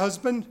with my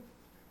husband,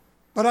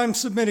 but I'm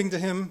submitting to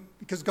him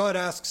because God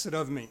asks it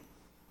of me.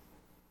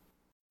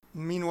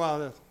 And meanwhile,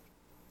 the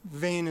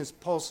vein is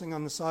pulsing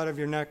on the side of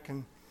your neck.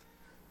 And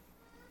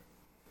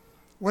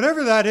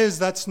whatever that is,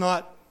 that's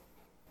not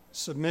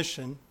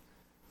submission.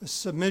 The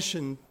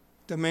submission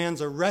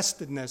demands a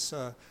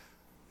restedness,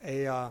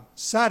 a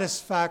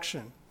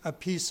satisfaction, a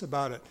peace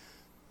about it.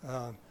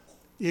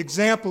 The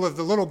example of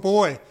the little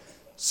boy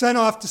sent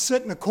off to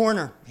sit in a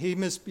corner. He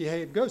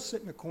misbehaved. Go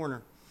sit in a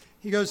corner.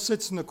 He goes,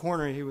 sits in the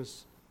corner. He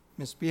was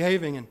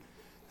misbehaving. And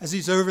as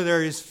he's over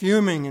there, he's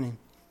fuming. And he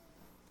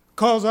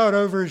calls out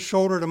over his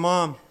shoulder to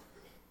Mom,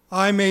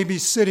 I may be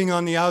sitting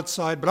on the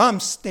outside, but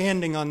I'm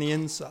standing on the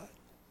inside.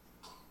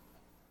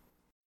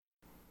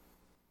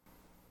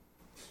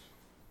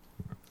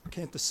 I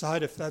can't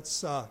decide if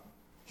that's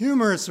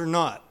humorous or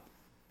not.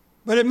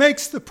 But it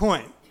makes the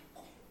point.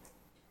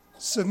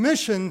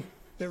 Submission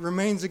that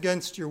remains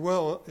against your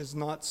will is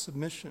not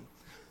submission.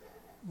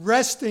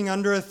 Resting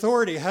under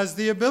authority has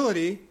the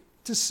ability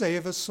to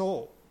save a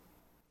soul.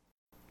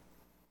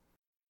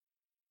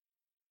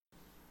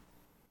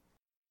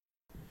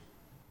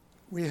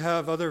 We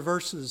have other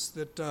verses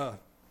that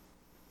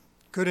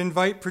could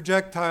invite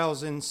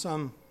projectiles in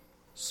some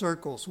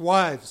circles.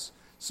 Wives,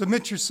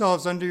 submit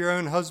yourselves unto your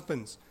own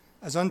husbands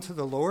as unto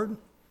the Lord.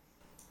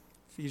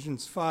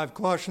 Ephesians 5,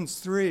 Colossians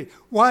 3.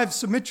 Wives,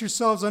 submit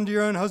yourselves unto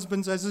your own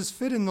husbands as is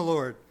fit in the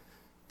Lord.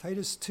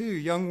 Titus 2,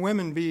 young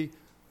women, be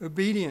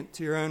obedient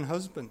to your own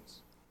husbands.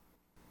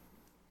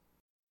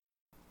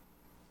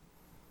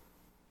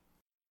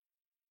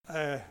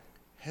 I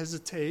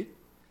hesitate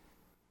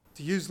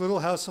to use Little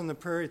House on the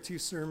Prairie 2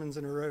 sermons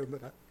in a row,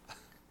 but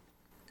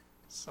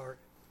sorry,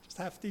 just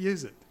have to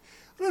use it.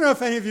 I don't know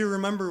if any of you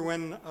remember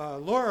when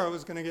Laura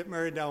was going to get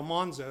married to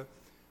Almanzo,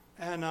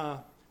 and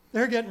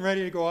they're getting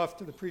ready to go off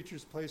to the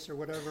preacher's place or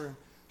whatever.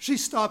 She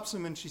stops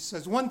him and she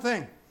says, one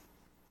thing,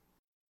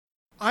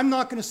 I'm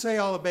not going to say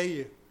I'll obey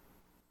you.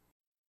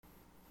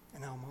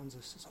 And Almanzo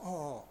says,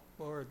 oh,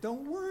 Laura,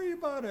 don't worry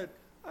about it.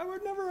 I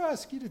would never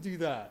ask you to do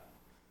that.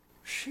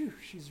 Phew,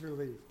 she's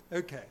relieved.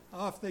 Okay,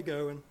 off they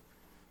go and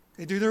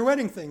they do their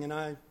wedding thing. And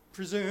I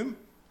presume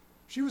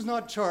she was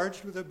not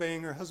charged with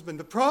obeying her husband.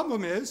 The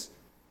problem is,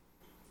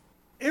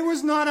 it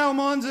was not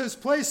Almanzo's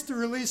place to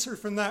release her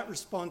from that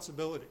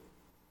responsibility.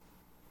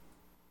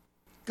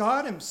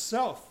 God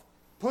himself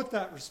put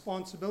that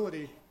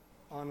responsibility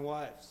on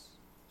wives.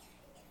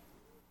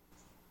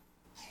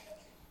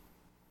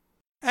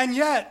 And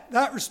yet,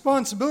 that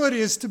responsibility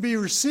is to be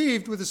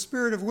received with a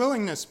spirit of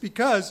willingness,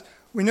 because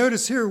we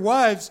notice here,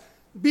 wives,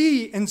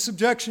 be in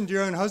subjection to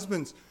your own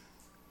husbands.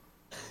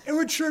 It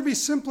would sure be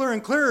simpler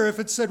and clearer if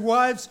it said,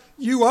 wives,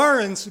 you are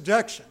in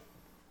subjection.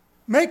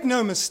 Make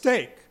no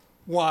mistake,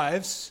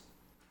 wives,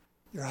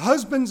 your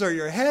husbands are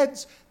your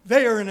heads,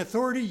 they are in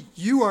authority,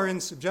 you are in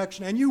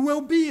subjection, and you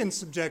will be in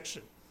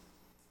subjection.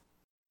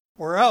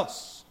 Or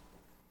else.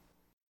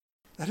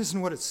 That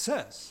isn't what it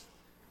says.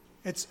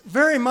 It's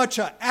very much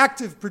an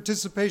active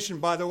participation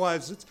by the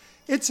wives.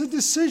 It's a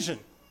decision.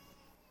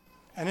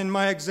 And in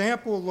my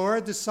example,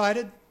 Laura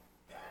decided,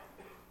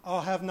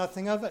 I'll have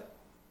nothing of it.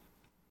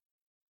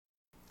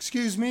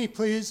 Excuse me,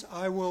 please,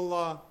 I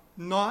will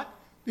not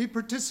be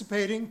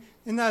participating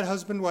in that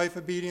husband-wife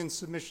obedience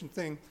submission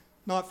thing.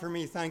 Not for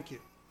me, thank you.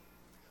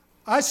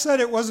 I said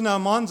it wasn't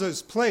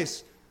Almanzo's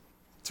place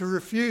to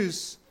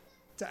refuse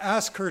to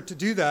ask her to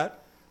do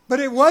that, but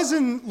it was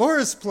in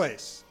Laura's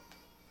place.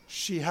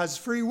 She has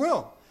free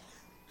will.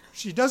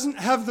 She doesn't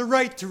have the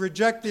right to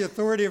reject the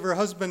authority of her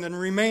husband and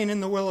remain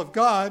in the will of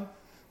God,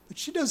 but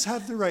she does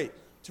have the right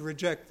to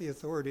reject the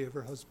authority of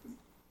her husband.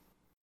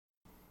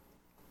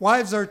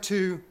 Wives are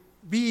to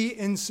be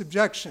in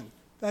subjection.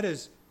 That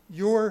is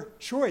your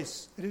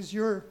choice. It is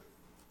your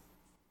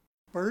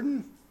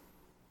burden.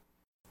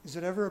 Is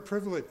it ever a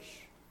privilege?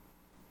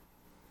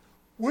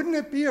 Wouldn't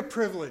it be a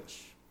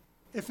privilege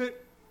if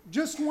it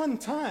just one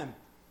time,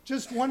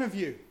 just one of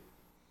you,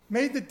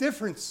 made the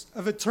difference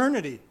of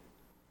eternity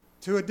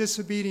to a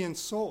disobedient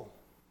soul?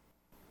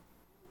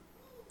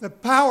 The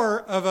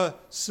power of a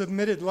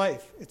submitted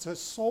life. It's a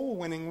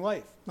soul-winning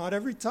life. Not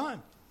every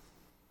time.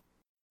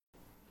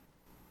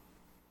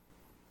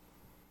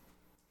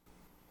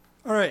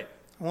 All right,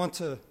 I want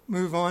to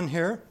move on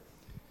here.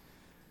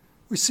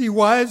 We see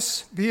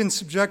wives, be in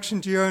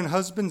subjection to your own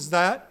husbands,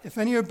 that, if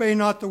any obey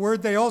not the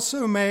word, they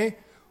also may,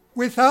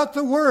 without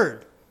the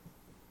word,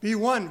 be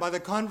won by the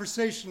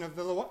conversation of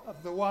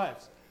the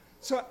wives.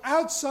 So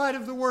outside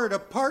of the word,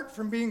 apart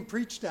from being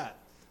preached at.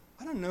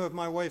 I don't know if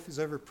my wife has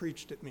ever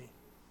preached at me.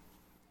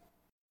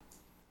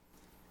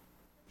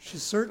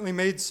 She's certainly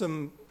made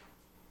some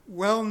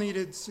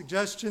well-needed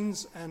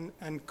suggestions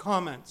and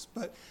comments.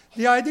 But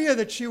the idea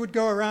that she would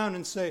go around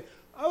and say,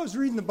 I was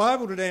reading the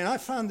Bible today and I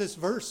found this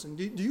verse, and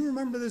do you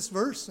remember this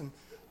verse? And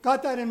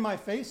got that in my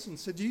face and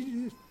said,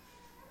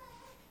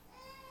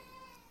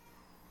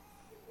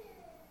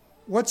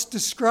 What's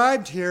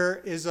described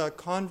here is a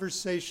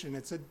conversation.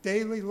 It's a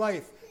daily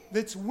life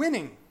that's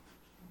winning.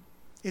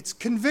 It's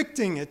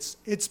convicting.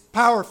 It's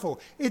powerful.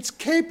 It's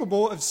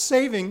capable of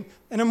saving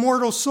an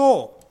immortal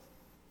soul.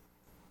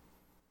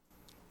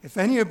 If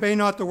any obey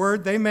not the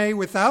word, they may,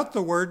 without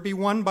the word, be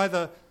won by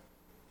the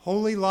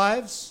holy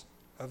lives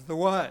of the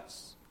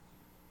wise.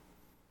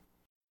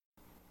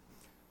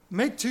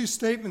 Make two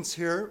statements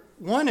here.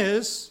 One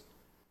is,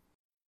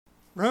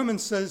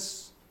 Romans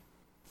says,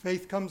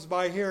 faith comes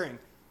by hearing,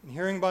 and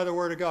hearing by the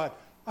word of God.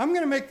 I'm going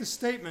to make the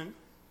statement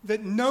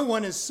that no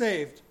one is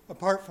saved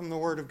apart from the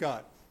word of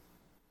God.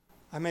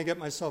 I may get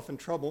myself in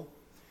trouble.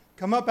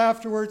 Come up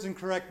afterwards and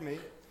correct me.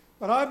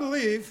 But I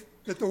believe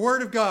that the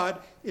word of God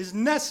is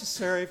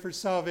necessary for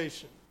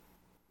salvation.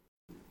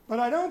 But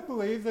I don't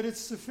believe that it's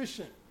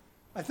sufficient.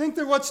 I think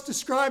that what's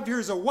described here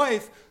is a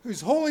wife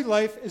whose holy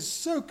life is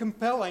so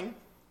compelling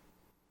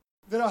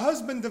that a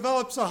husband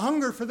develops a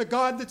hunger for the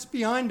God that's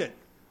behind it.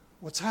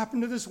 What's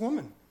happened to this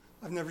woman?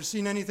 I've never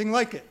seen anything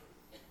like it.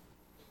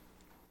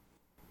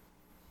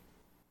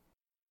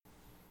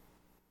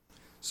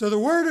 So the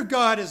word of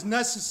God is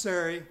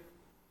necessary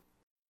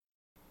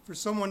for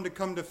someone to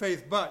come to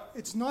faith, but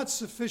it's not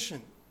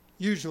sufficient,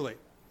 usually,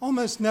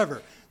 almost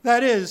never.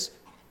 That is,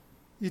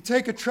 you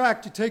take a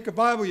tract, you take a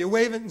Bible, you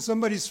wave it in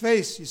somebody's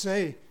face, you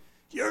say,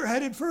 you're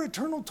headed for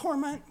eternal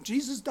torment.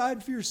 Jesus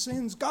died for your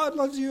sins. God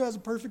loves you, has a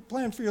perfect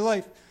plan for your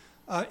life.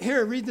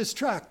 Here, read this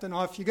tract, and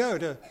off you go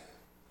to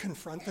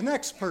confront the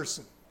next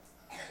person.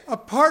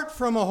 Apart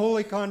from a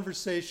holy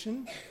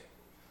conversation,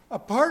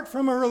 apart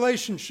from a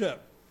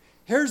relationship,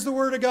 here's the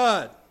word of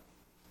God.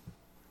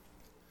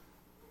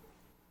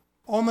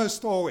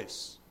 Almost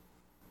always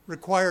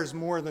requires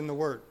more than the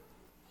word.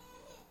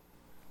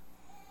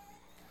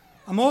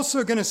 I'm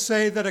also going to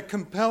say that a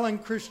compelling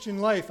Christian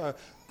life, a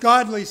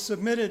godly,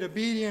 submitted,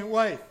 obedient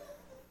wife,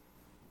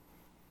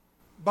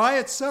 by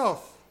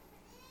itself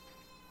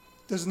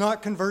does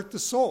not convert the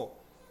soul.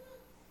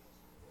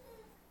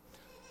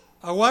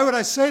 Why would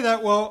I say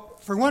that? Well,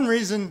 for one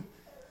reason,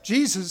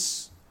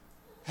 Jesus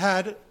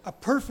had a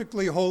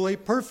perfectly holy,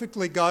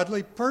 perfectly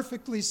godly,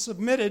 perfectly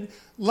submitted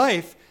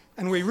life,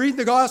 and we read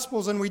the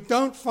Gospels and we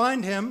don't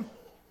find him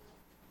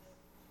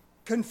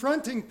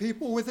confronting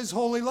people with his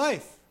holy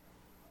life.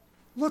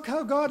 Look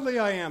how godly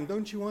I am.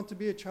 Don't you want to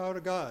be a child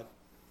of God?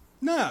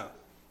 No.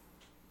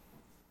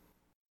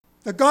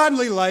 The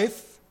godly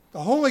life,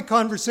 the holy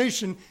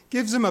conversation,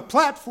 gives him a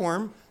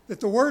platform that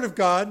the Word of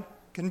God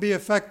can be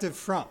effective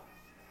from.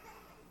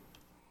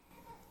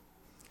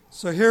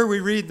 So here we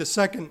read the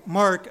second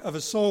mark of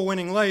a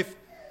soul-winning life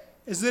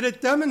is that it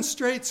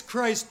demonstrates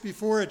Christ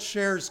before it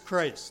shares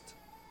Christ.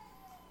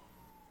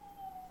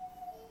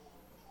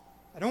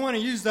 don't want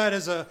to use that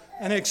as an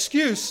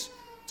excuse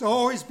to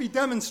always be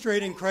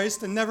demonstrating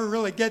Christ and never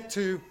really get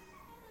to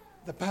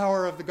the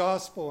power of the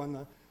gospel and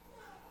the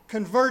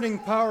converting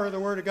power of the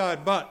Word of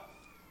God. But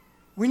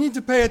we need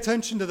to pay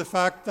attention to the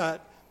fact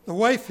that the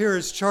wife here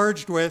is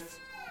charged with,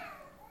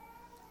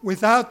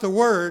 without the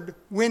Word,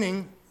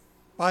 winning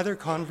by their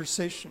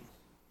conversation.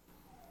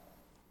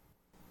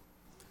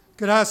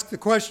 Could ask the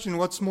question,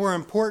 what's more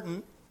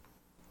important,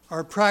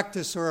 our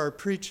practice or our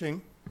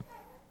preaching?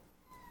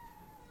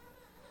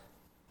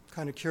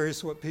 Kind of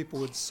curious what people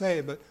would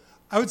say, but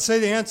I would say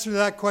the answer to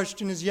that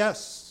question is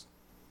yes.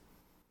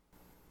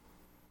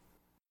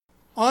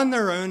 On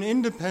their own,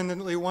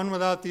 independently, one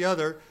without the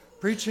other,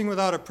 preaching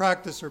without a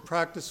practice or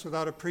practice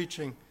without a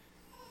preaching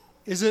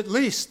is at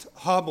least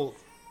hobbled.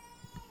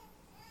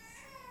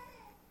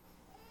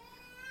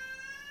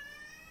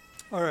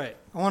 All right,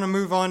 I want to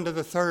move on to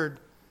the third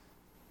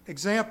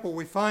example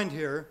we find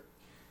here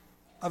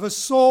of a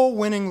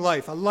soul-winning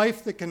life, a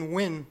life that can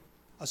win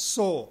a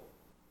soul.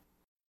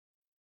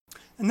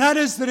 And that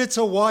is that it's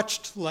a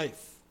watched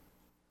life.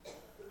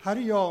 How do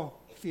y'all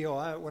feel?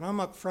 When I'm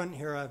up front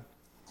here,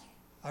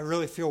 I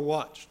really feel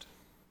watched,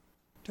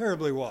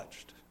 terribly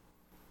watched.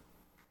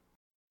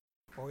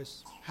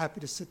 Always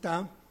happy to sit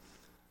down.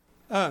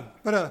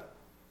 But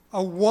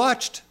a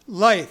watched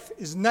life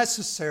is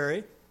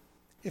necessary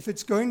if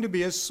it's going to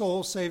be a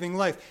soul-saving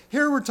life.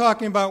 Here we're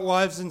talking about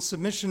wives in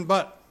submission,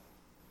 but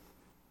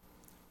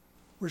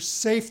we're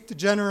safe to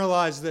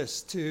generalize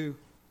this to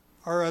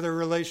our other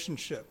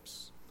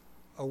relationships.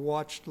 A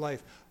watched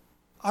life.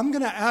 I'm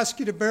going to ask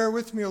you to bear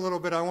with me a little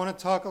bit. I want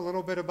to talk a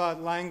little bit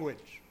about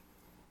language.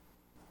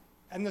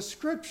 And the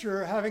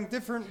scripture having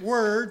different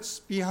words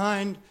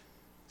behind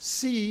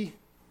see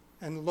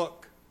and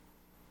look.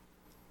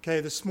 Okay,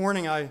 this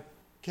morning I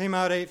came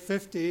out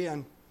 8:50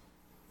 and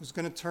was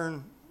going to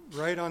turn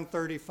right on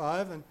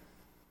 35. And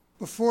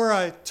before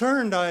I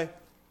turned, I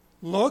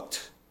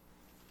looked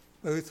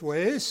both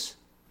ways.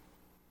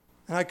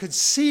 And I could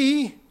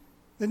see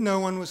that no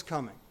one was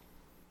coming.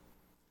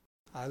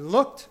 I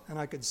looked and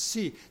I could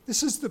see.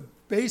 This is the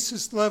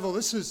basest level.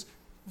 This is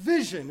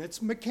vision.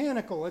 It's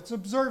mechanical. It's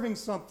observing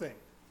something.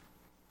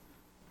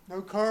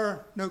 No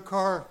car.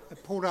 I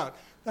pulled out.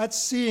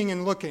 That's seeing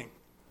and looking.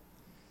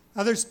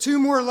 Now there's two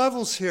more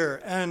levels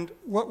here, and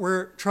what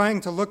we're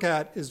trying to look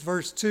at is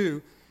verse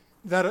 2,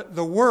 that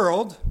the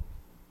world,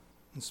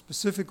 and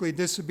specifically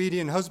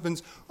disobedient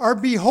husbands, are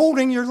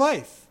beholding your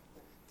life.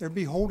 They're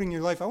beholding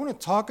your life. I want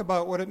to talk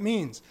about what it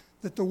means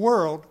that the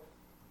world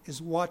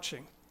is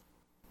watching.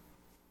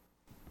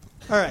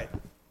 All right,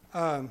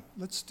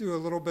 let's do a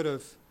little bit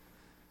of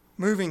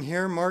moving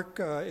here. Mark,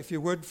 if you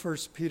would, 1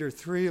 Peter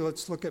 3.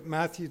 Let's look at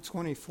Matthew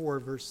 24,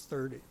 verse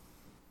 30.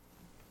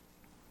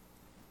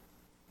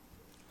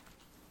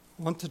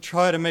 I want to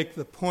try to make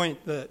the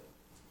point that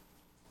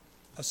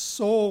a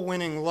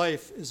soul-winning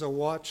life is a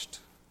watched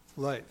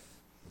life.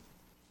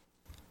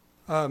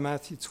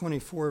 Matthew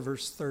 24,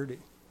 verse 30.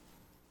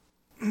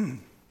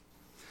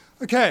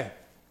 Okay,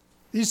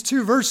 these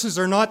two verses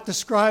are not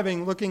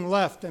describing looking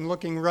left and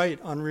looking right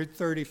on Route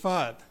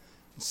 35,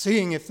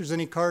 seeing if there's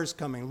any cars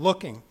coming,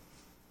 looking.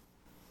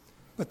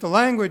 But the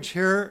language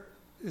here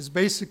is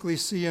basically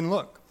see and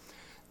look.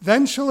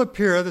 Then shall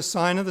appear the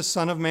sign of the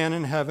Son of Man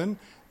in heaven.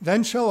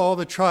 Then shall all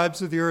the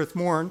tribes of the earth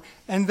mourn,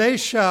 and they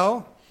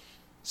shall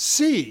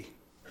see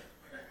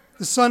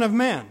the Son of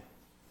Man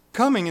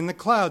coming in the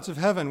clouds of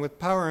heaven with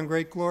power and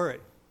great glory.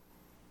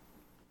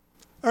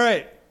 All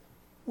right,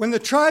 when the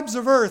tribes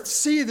of earth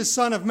see the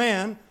Son of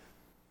Man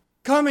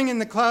coming in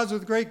the clouds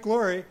with great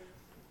glory,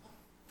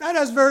 that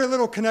has very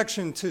little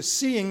connection to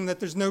seeing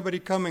that there's nobody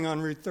coming on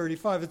Route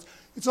 35.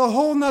 It's a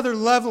whole nother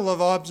level of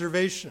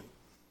observation.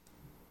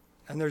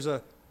 And there's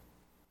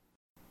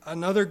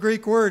another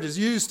Greek word is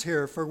used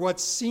here for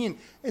what's seen.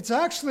 It's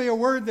actually a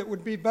word that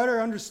would be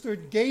better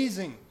understood,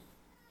 gazing.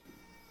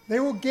 They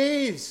will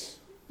gaze.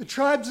 The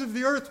tribes of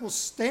the earth will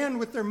stand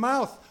with their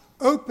mouth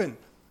open.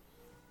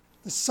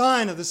 The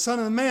sign of the Son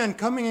of Man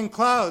coming in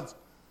clouds.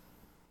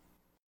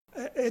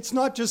 It's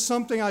not just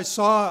something I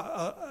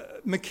saw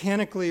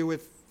mechanically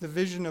with the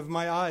vision of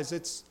my eyes.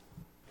 It's,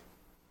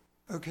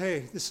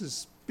 okay, this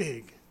is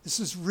big. This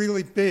is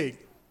really big.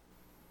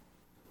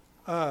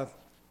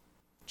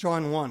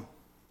 John 1.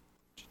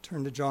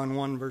 Turn to John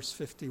 1, verse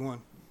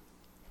 51.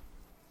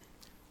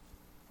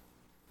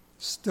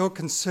 Still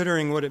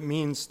considering what it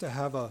means to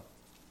have a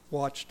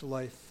watched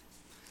life.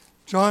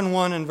 John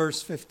 1 and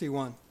verse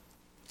 51.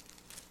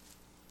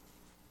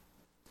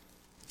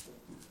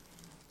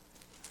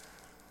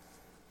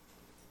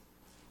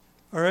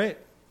 All right.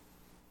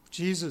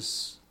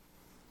 Jesus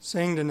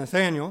saying to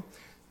Nathanael,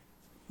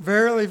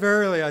 "Verily,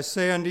 verily, I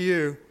say unto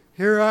you,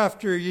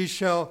 hereafter ye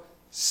shall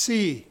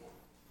see.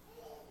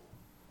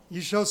 You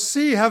shall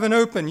see heaven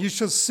open. You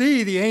shall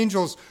see the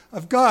angels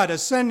of God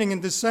ascending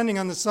and descending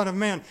on the Son of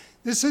Man."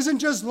 This isn't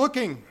just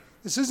looking.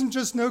 This isn't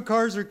just no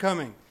cars are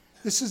coming.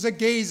 This is a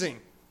gazing,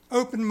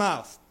 open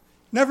mouth.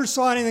 Never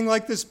saw anything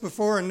like this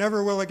before and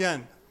never will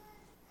again.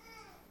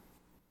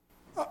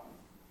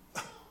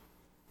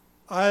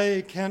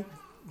 I can't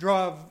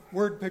draw a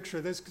word picture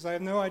of this because I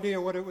have no idea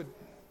what it would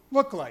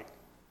look like.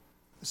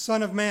 The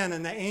Son of Man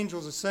and the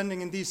angels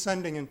ascending and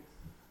descending. And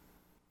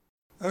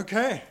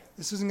okay,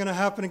 this isn't going to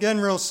happen again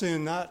real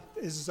soon. That's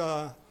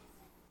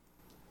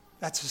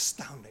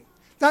astounding.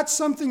 That's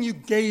something you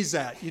gaze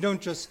at. You don't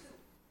just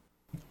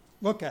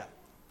look at.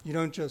 You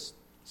don't just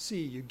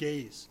see. You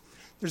gaze.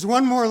 There's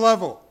one more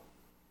level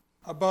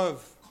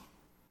above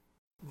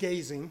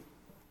gazing,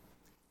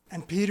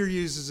 and Peter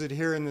uses it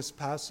here in this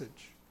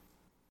passage.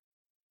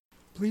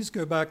 Please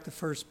go back to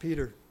 1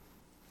 Peter.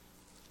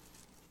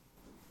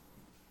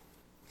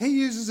 He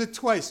uses it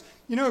twice.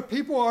 You know,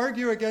 people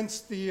argue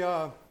against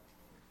the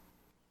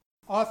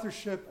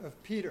authorship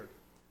of Peter.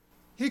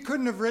 He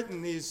couldn't have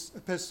written these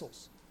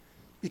epistles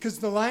because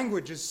the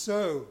language is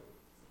so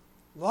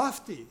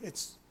lofty.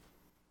 It's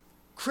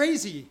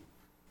crazy,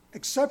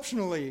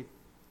 exceptionally,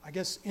 I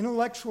guess,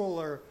 intellectual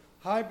or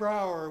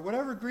highbrow or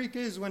whatever Greek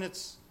is when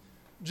it's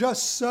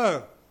just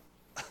so.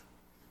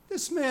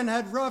 This man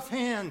had rough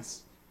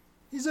hands.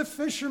 He's a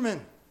fisherman,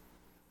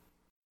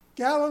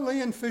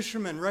 Galilean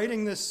fisherman,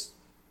 writing this.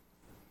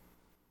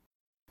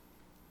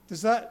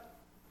 Does that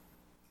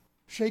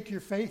shake your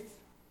faith?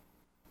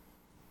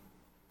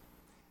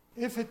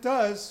 If it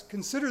does,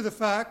 consider the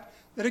fact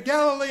that a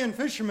Galilean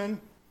fisherman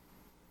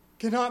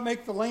cannot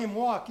make the lame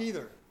walk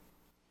either.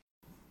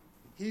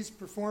 He's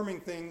performing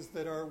things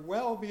that are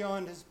well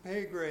beyond his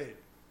pay grade.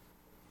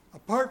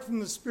 Apart from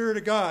the Spirit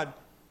of God,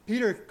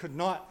 Peter could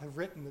not have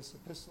written this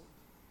epistle.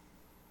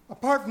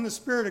 Apart from the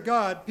Spirit of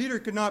God, Peter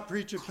could not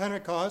preach at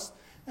Pentecost,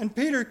 and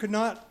Peter could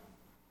not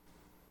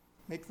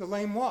make the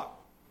lame walk.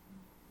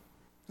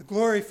 The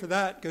glory for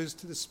that goes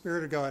to the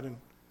Spirit of God, and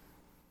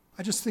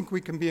I just think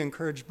we can be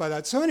encouraged by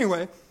that. So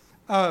anyway,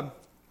 I'd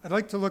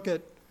like to look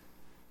at,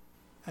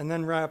 and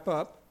then wrap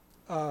up,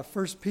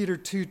 1 Peter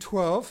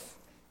 2:12.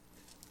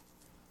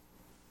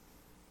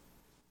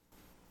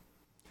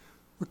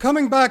 We're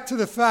coming back to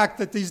the fact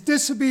that these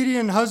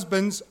disobedient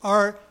husbands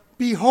are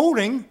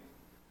beholding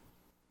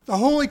the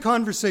holy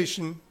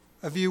conversation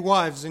of you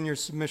wives in your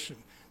submission.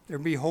 They're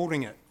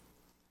beholding it.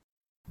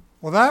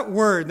 Well, that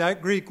word,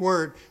 that Greek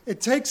word, it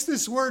takes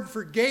this word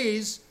for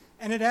gaze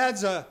and it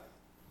adds a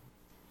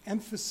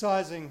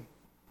emphasizing,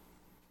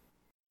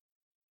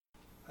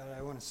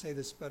 I want to say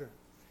this better.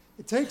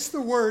 It takes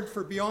the word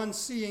for beyond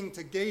seeing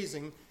to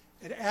gazing,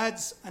 it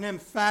adds an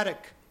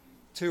emphatic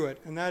to it,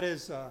 and that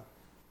is,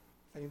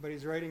 if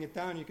anybody's writing it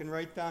down, you can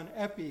write down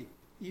epi,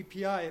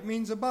 E-P-I. It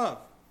means above.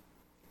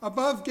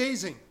 Above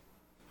gazing.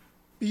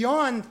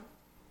 Beyond,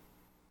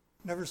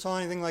 never saw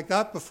anything like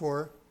that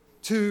before,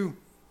 to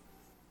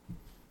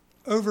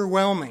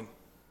overwhelming.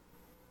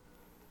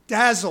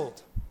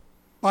 Dazzled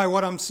by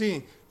what I'm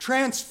seeing.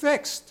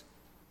 Transfixed.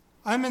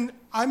 I'm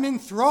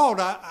enthralled.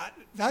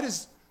 That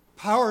is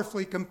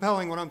powerfully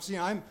compelling what I'm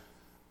seeing.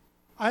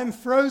 I'm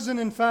frozen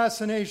in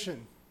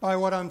fascination by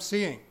what I'm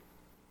seeing.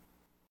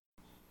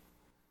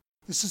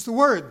 This is the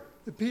word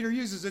that Peter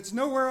uses. It's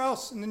nowhere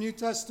else in the New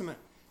Testament.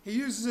 He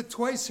uses it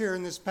twice here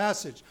in this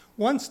passage.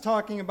 Once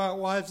talking about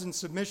wives in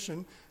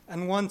submission,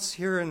 and once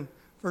here in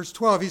verse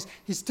 12.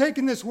 He's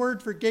taken this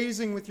word for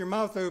gazing with your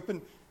mouth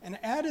open and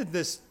added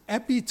this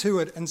epi to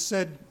it and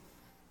said,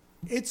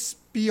 it's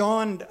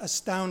beyond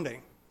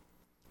astounding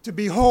to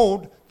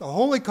behold the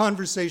holy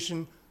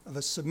conversation of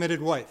a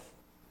submitted wife.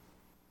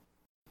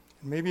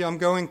 And maybe I'm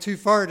going too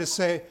far to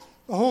say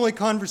the holy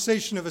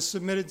conversation of a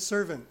submitted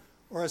servant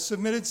or a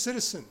submitted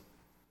citizen.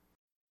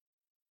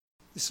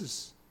 This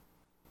is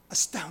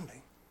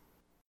astounding.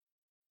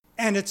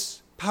 And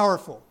it's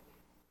powerful.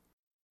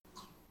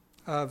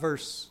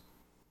 Verse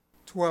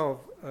 12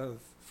 of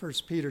 1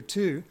 Peter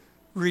 2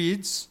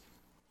 reads,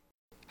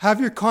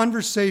 have your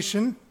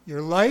conversation,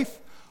 your life,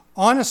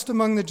 honest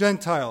among the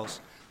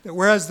Gentiles, that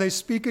whereas they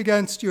speak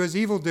against you as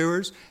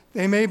evildoers,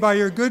 they may by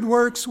your good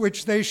works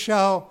which they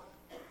shall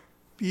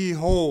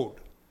behold.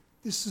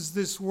 This is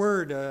this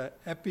word,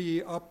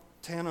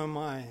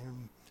 epioptanomai.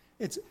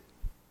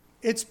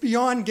 It's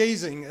beyond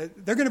gazing.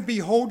 They're going to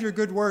behold your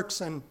good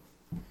works, and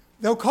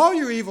they'll call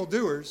you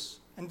evildoers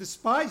and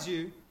despise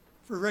you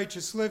for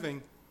righteous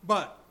living,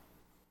 but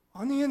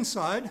on the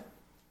inside,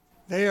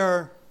 they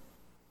are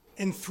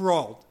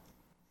enthralled.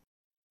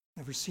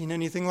 Never seen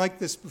anything like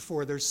this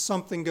before. There's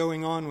something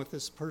going on with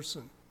this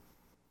person.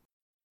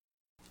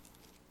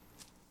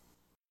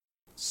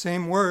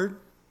 Same word,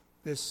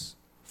 this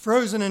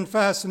frozen in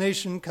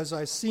fascination because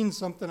I've seen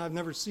something I've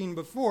never seen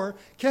before.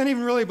 Can't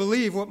even really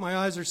believe what my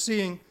eyes are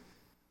seeing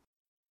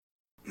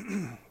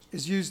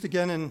is used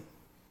again in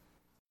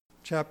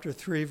chapter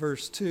 3,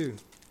 verse 2,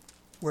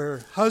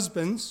 where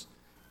husbands,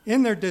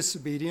 in their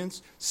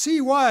disobedience, see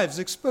wives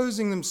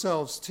exposing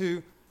themselves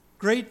to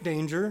great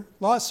danger,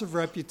 loss of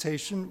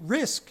reputation,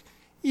 risk,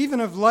 even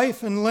of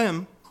life and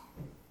limb.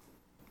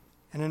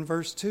 And in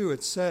verse 2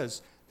 it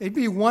says, they'd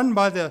be won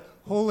by the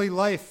holy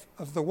life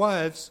of the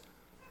wives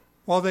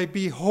while they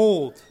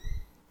behold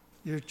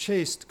your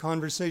chaste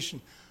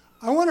conversation.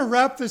 I want to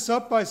wrap this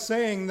up by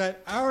saying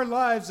that our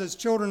lives as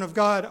children of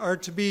God are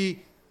to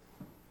be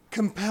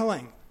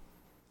compelling.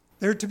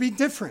 They're to be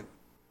different.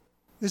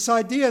 This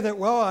idea that,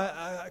 well,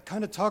 I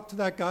kind of talked to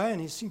that guy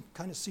and he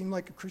kind of seemed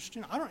like a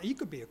Christian. I don't know, he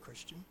could be a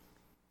Christian.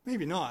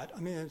 Maybe not. I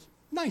mean, he's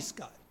a nice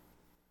guy.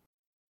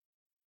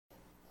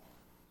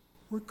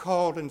 We're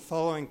called in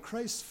following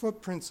Christ's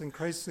footprints and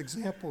Christ's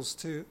examples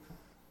to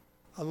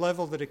a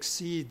level that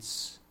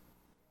exceeds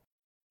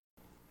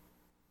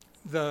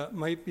the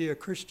might be a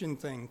Christian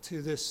thing,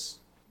 to this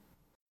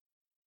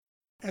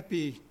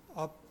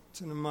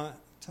epioptimia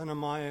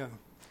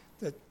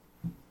that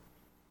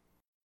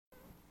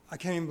I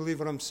can't even believe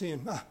what I'm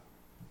seeing.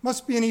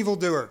 Must be an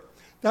evildoer.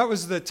 That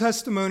was the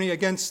testimony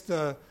against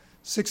the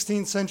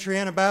 16th century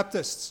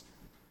Anabaptists.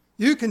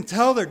 You can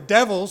tell they're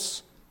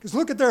devils because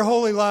look at their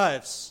holy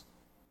lives.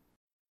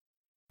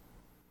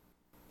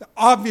 They're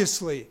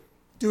obviously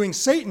doing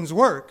Satan's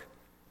work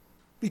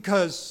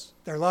because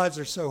their lives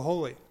are so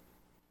holy.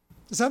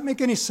 Does that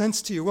make any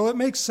sense to you? Well, it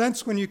makes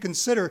sense when you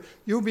consider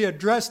you'll be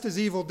addressed as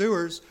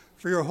evildoers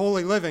for your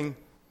holy living,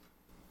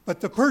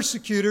 but the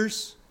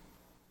persecutors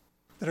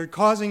that are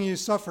causing you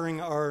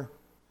suffering are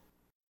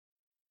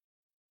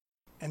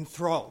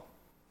enthralled.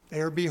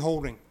 They are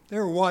beholding. They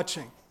are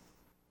watching.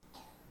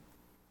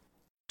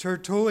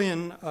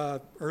 Tertullian,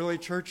 early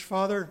church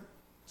father,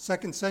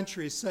 2nd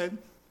century, said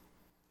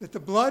that the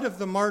blood of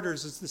the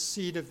martyrs is the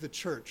seed of the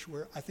church.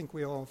 Where I think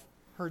we all have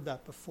heard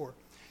that before.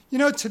 You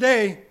know,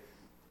 today,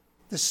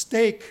 the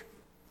stake,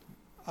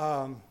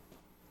 the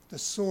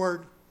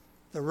sword,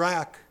 the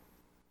rack,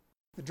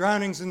 the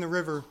drownings in the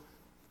river,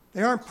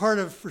 they aren't part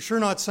of, for sure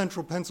not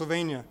central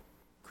Pennsylvania,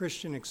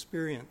 Christian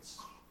experience.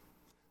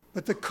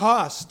 But the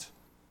cost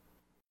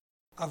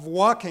of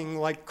walking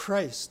like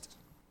Christ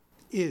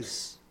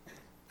is,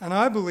 and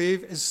I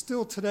believe is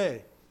still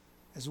today,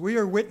 as we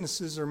are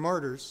witnesses or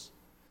martyrs,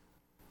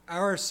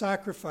 our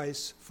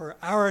sacrifice for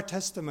our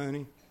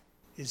testimony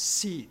is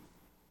seed.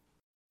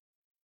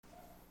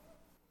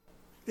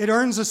 It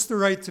earns us the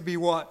right to be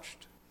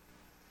watched.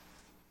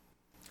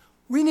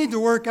 We need to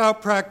work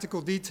out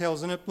practical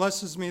details, and it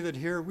blesses me that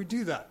here we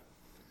do that.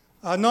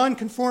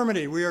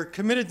 Nonconformity, we are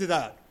committed to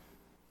that.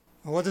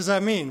 Well, what does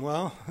that mean?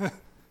 Well,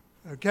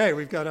 okay,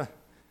 we've got to...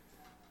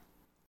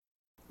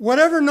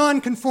 Whatever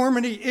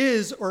nonconformity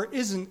is or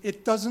isn't,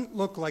 it doesn't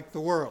look like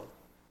the world.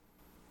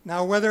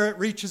 Now, whether it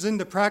reaches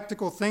into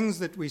practical things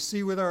that we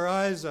see with our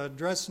eyes,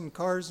 dress and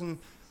cars, and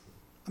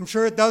I'm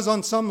sure it does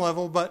on some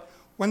level, but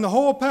when the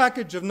whole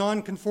package of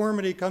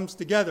nonconformity comes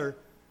together,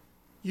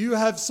 you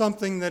have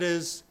something that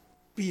is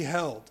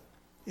beheld.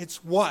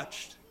 It's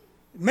watched.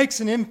 It makes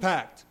an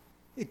impact.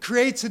 It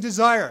creates a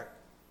desire.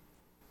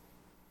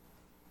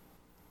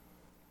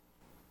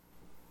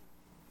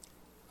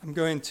 I'm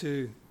going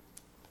to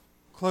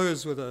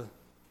close with a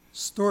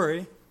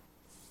story,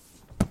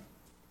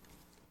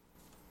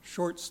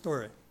 short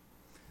story,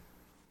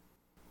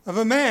 of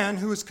a man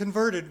who was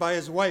converted by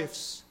his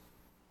wife's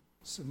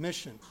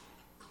submission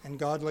and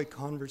godly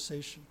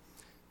conversation.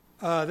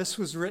 This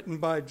was written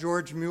by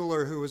George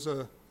Mueller, who was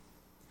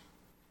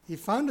he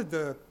founded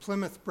the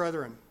Plymouth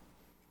Brethren.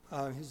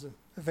 He's an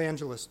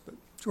evangelist, but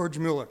George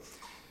Mueller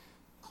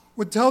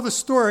would tell the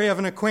story of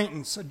an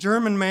acquaintance, a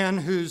German man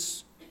who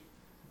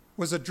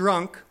was a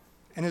drunk,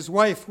 and his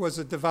wife was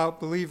a devout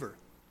believer.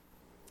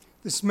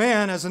 This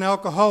man, as an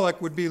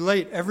alcoholic, would be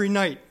late every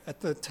night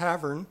at the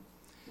tavern.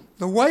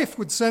 The wife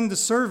would send the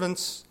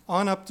servants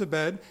on up to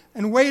bed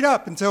and wait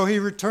up until he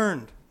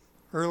returned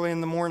early in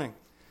the morning.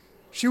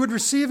 She would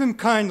receive him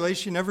kindly.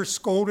 She never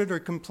scolded or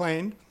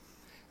complained.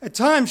 At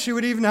times, she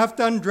would even have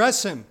to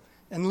undress him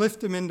and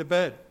lift him into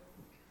bed.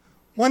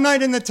 One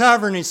night in the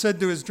tavern, he said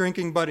to his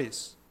drinking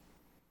buddies,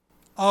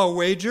 "I'll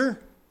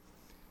wager,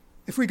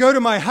 if we go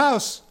to my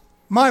house,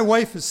 my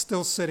wife is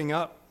still sitting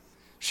up.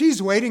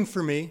 She's waiting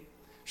for me.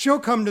 She'll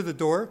come to the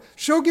door.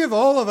 She'll give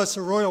all of us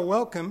a royal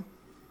welcome.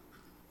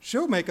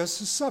 She'll make us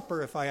a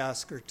supper if I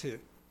ask her to."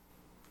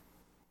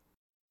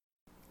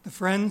 The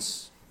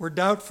friends were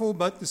doubtful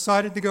but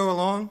decided to go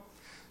along.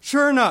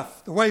 Sure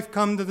enough, the wife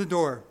come to the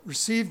door,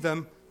 received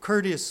them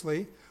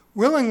courteously,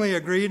 willingly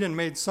agreed and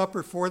made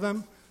supper for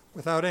them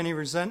without any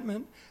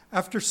resentment.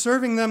 After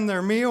serving them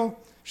their meal,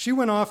 she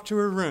went off to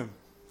her room.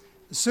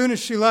 As soon as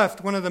she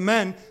left, one of the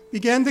men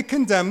began to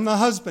condemn the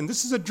husband.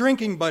 This is a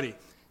drinking buddy,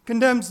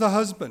 condemns the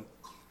husband.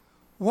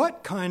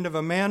 "What kind of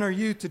a man are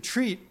you to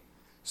treat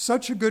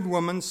such a good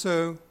woman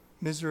so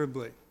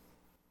miserably?"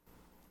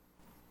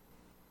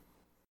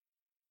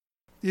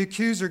 The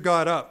accuser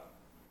got up,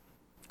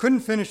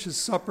 couldn't finish his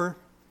supper,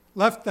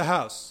 left the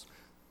house.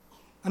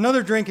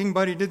 Another drinking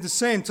buddy did the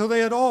same till they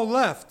had all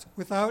left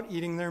without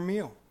eating their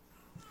meal.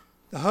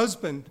 The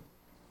husband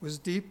was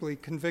deeply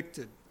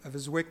convicted of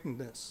his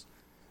wickedness,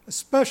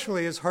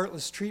 especially his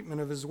heartless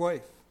treatment of his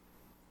wife.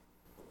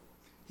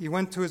 He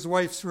went to his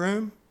wife's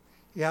room.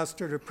 He asked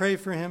her to pray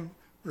for him,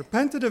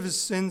 repented of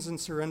his sins, and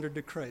surrendered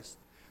to Christ.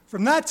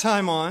 From that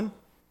time on,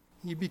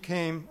 he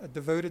became a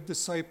devoted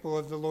disciple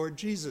of the Lord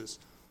Jesus,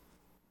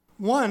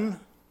 one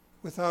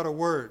without a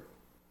word.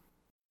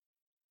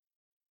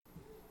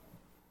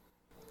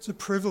 It's a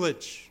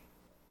privilege.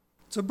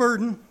 It's a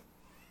burden.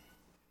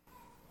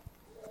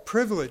 A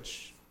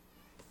privilege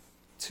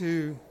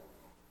to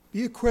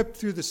be equipped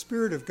through the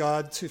Spirit of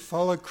God to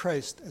follow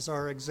Christ as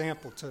our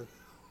example, to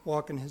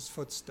walk in his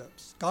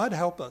footsteps. God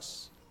help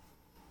us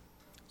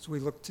as we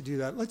look to do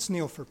that. Let's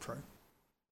kneel for prayer.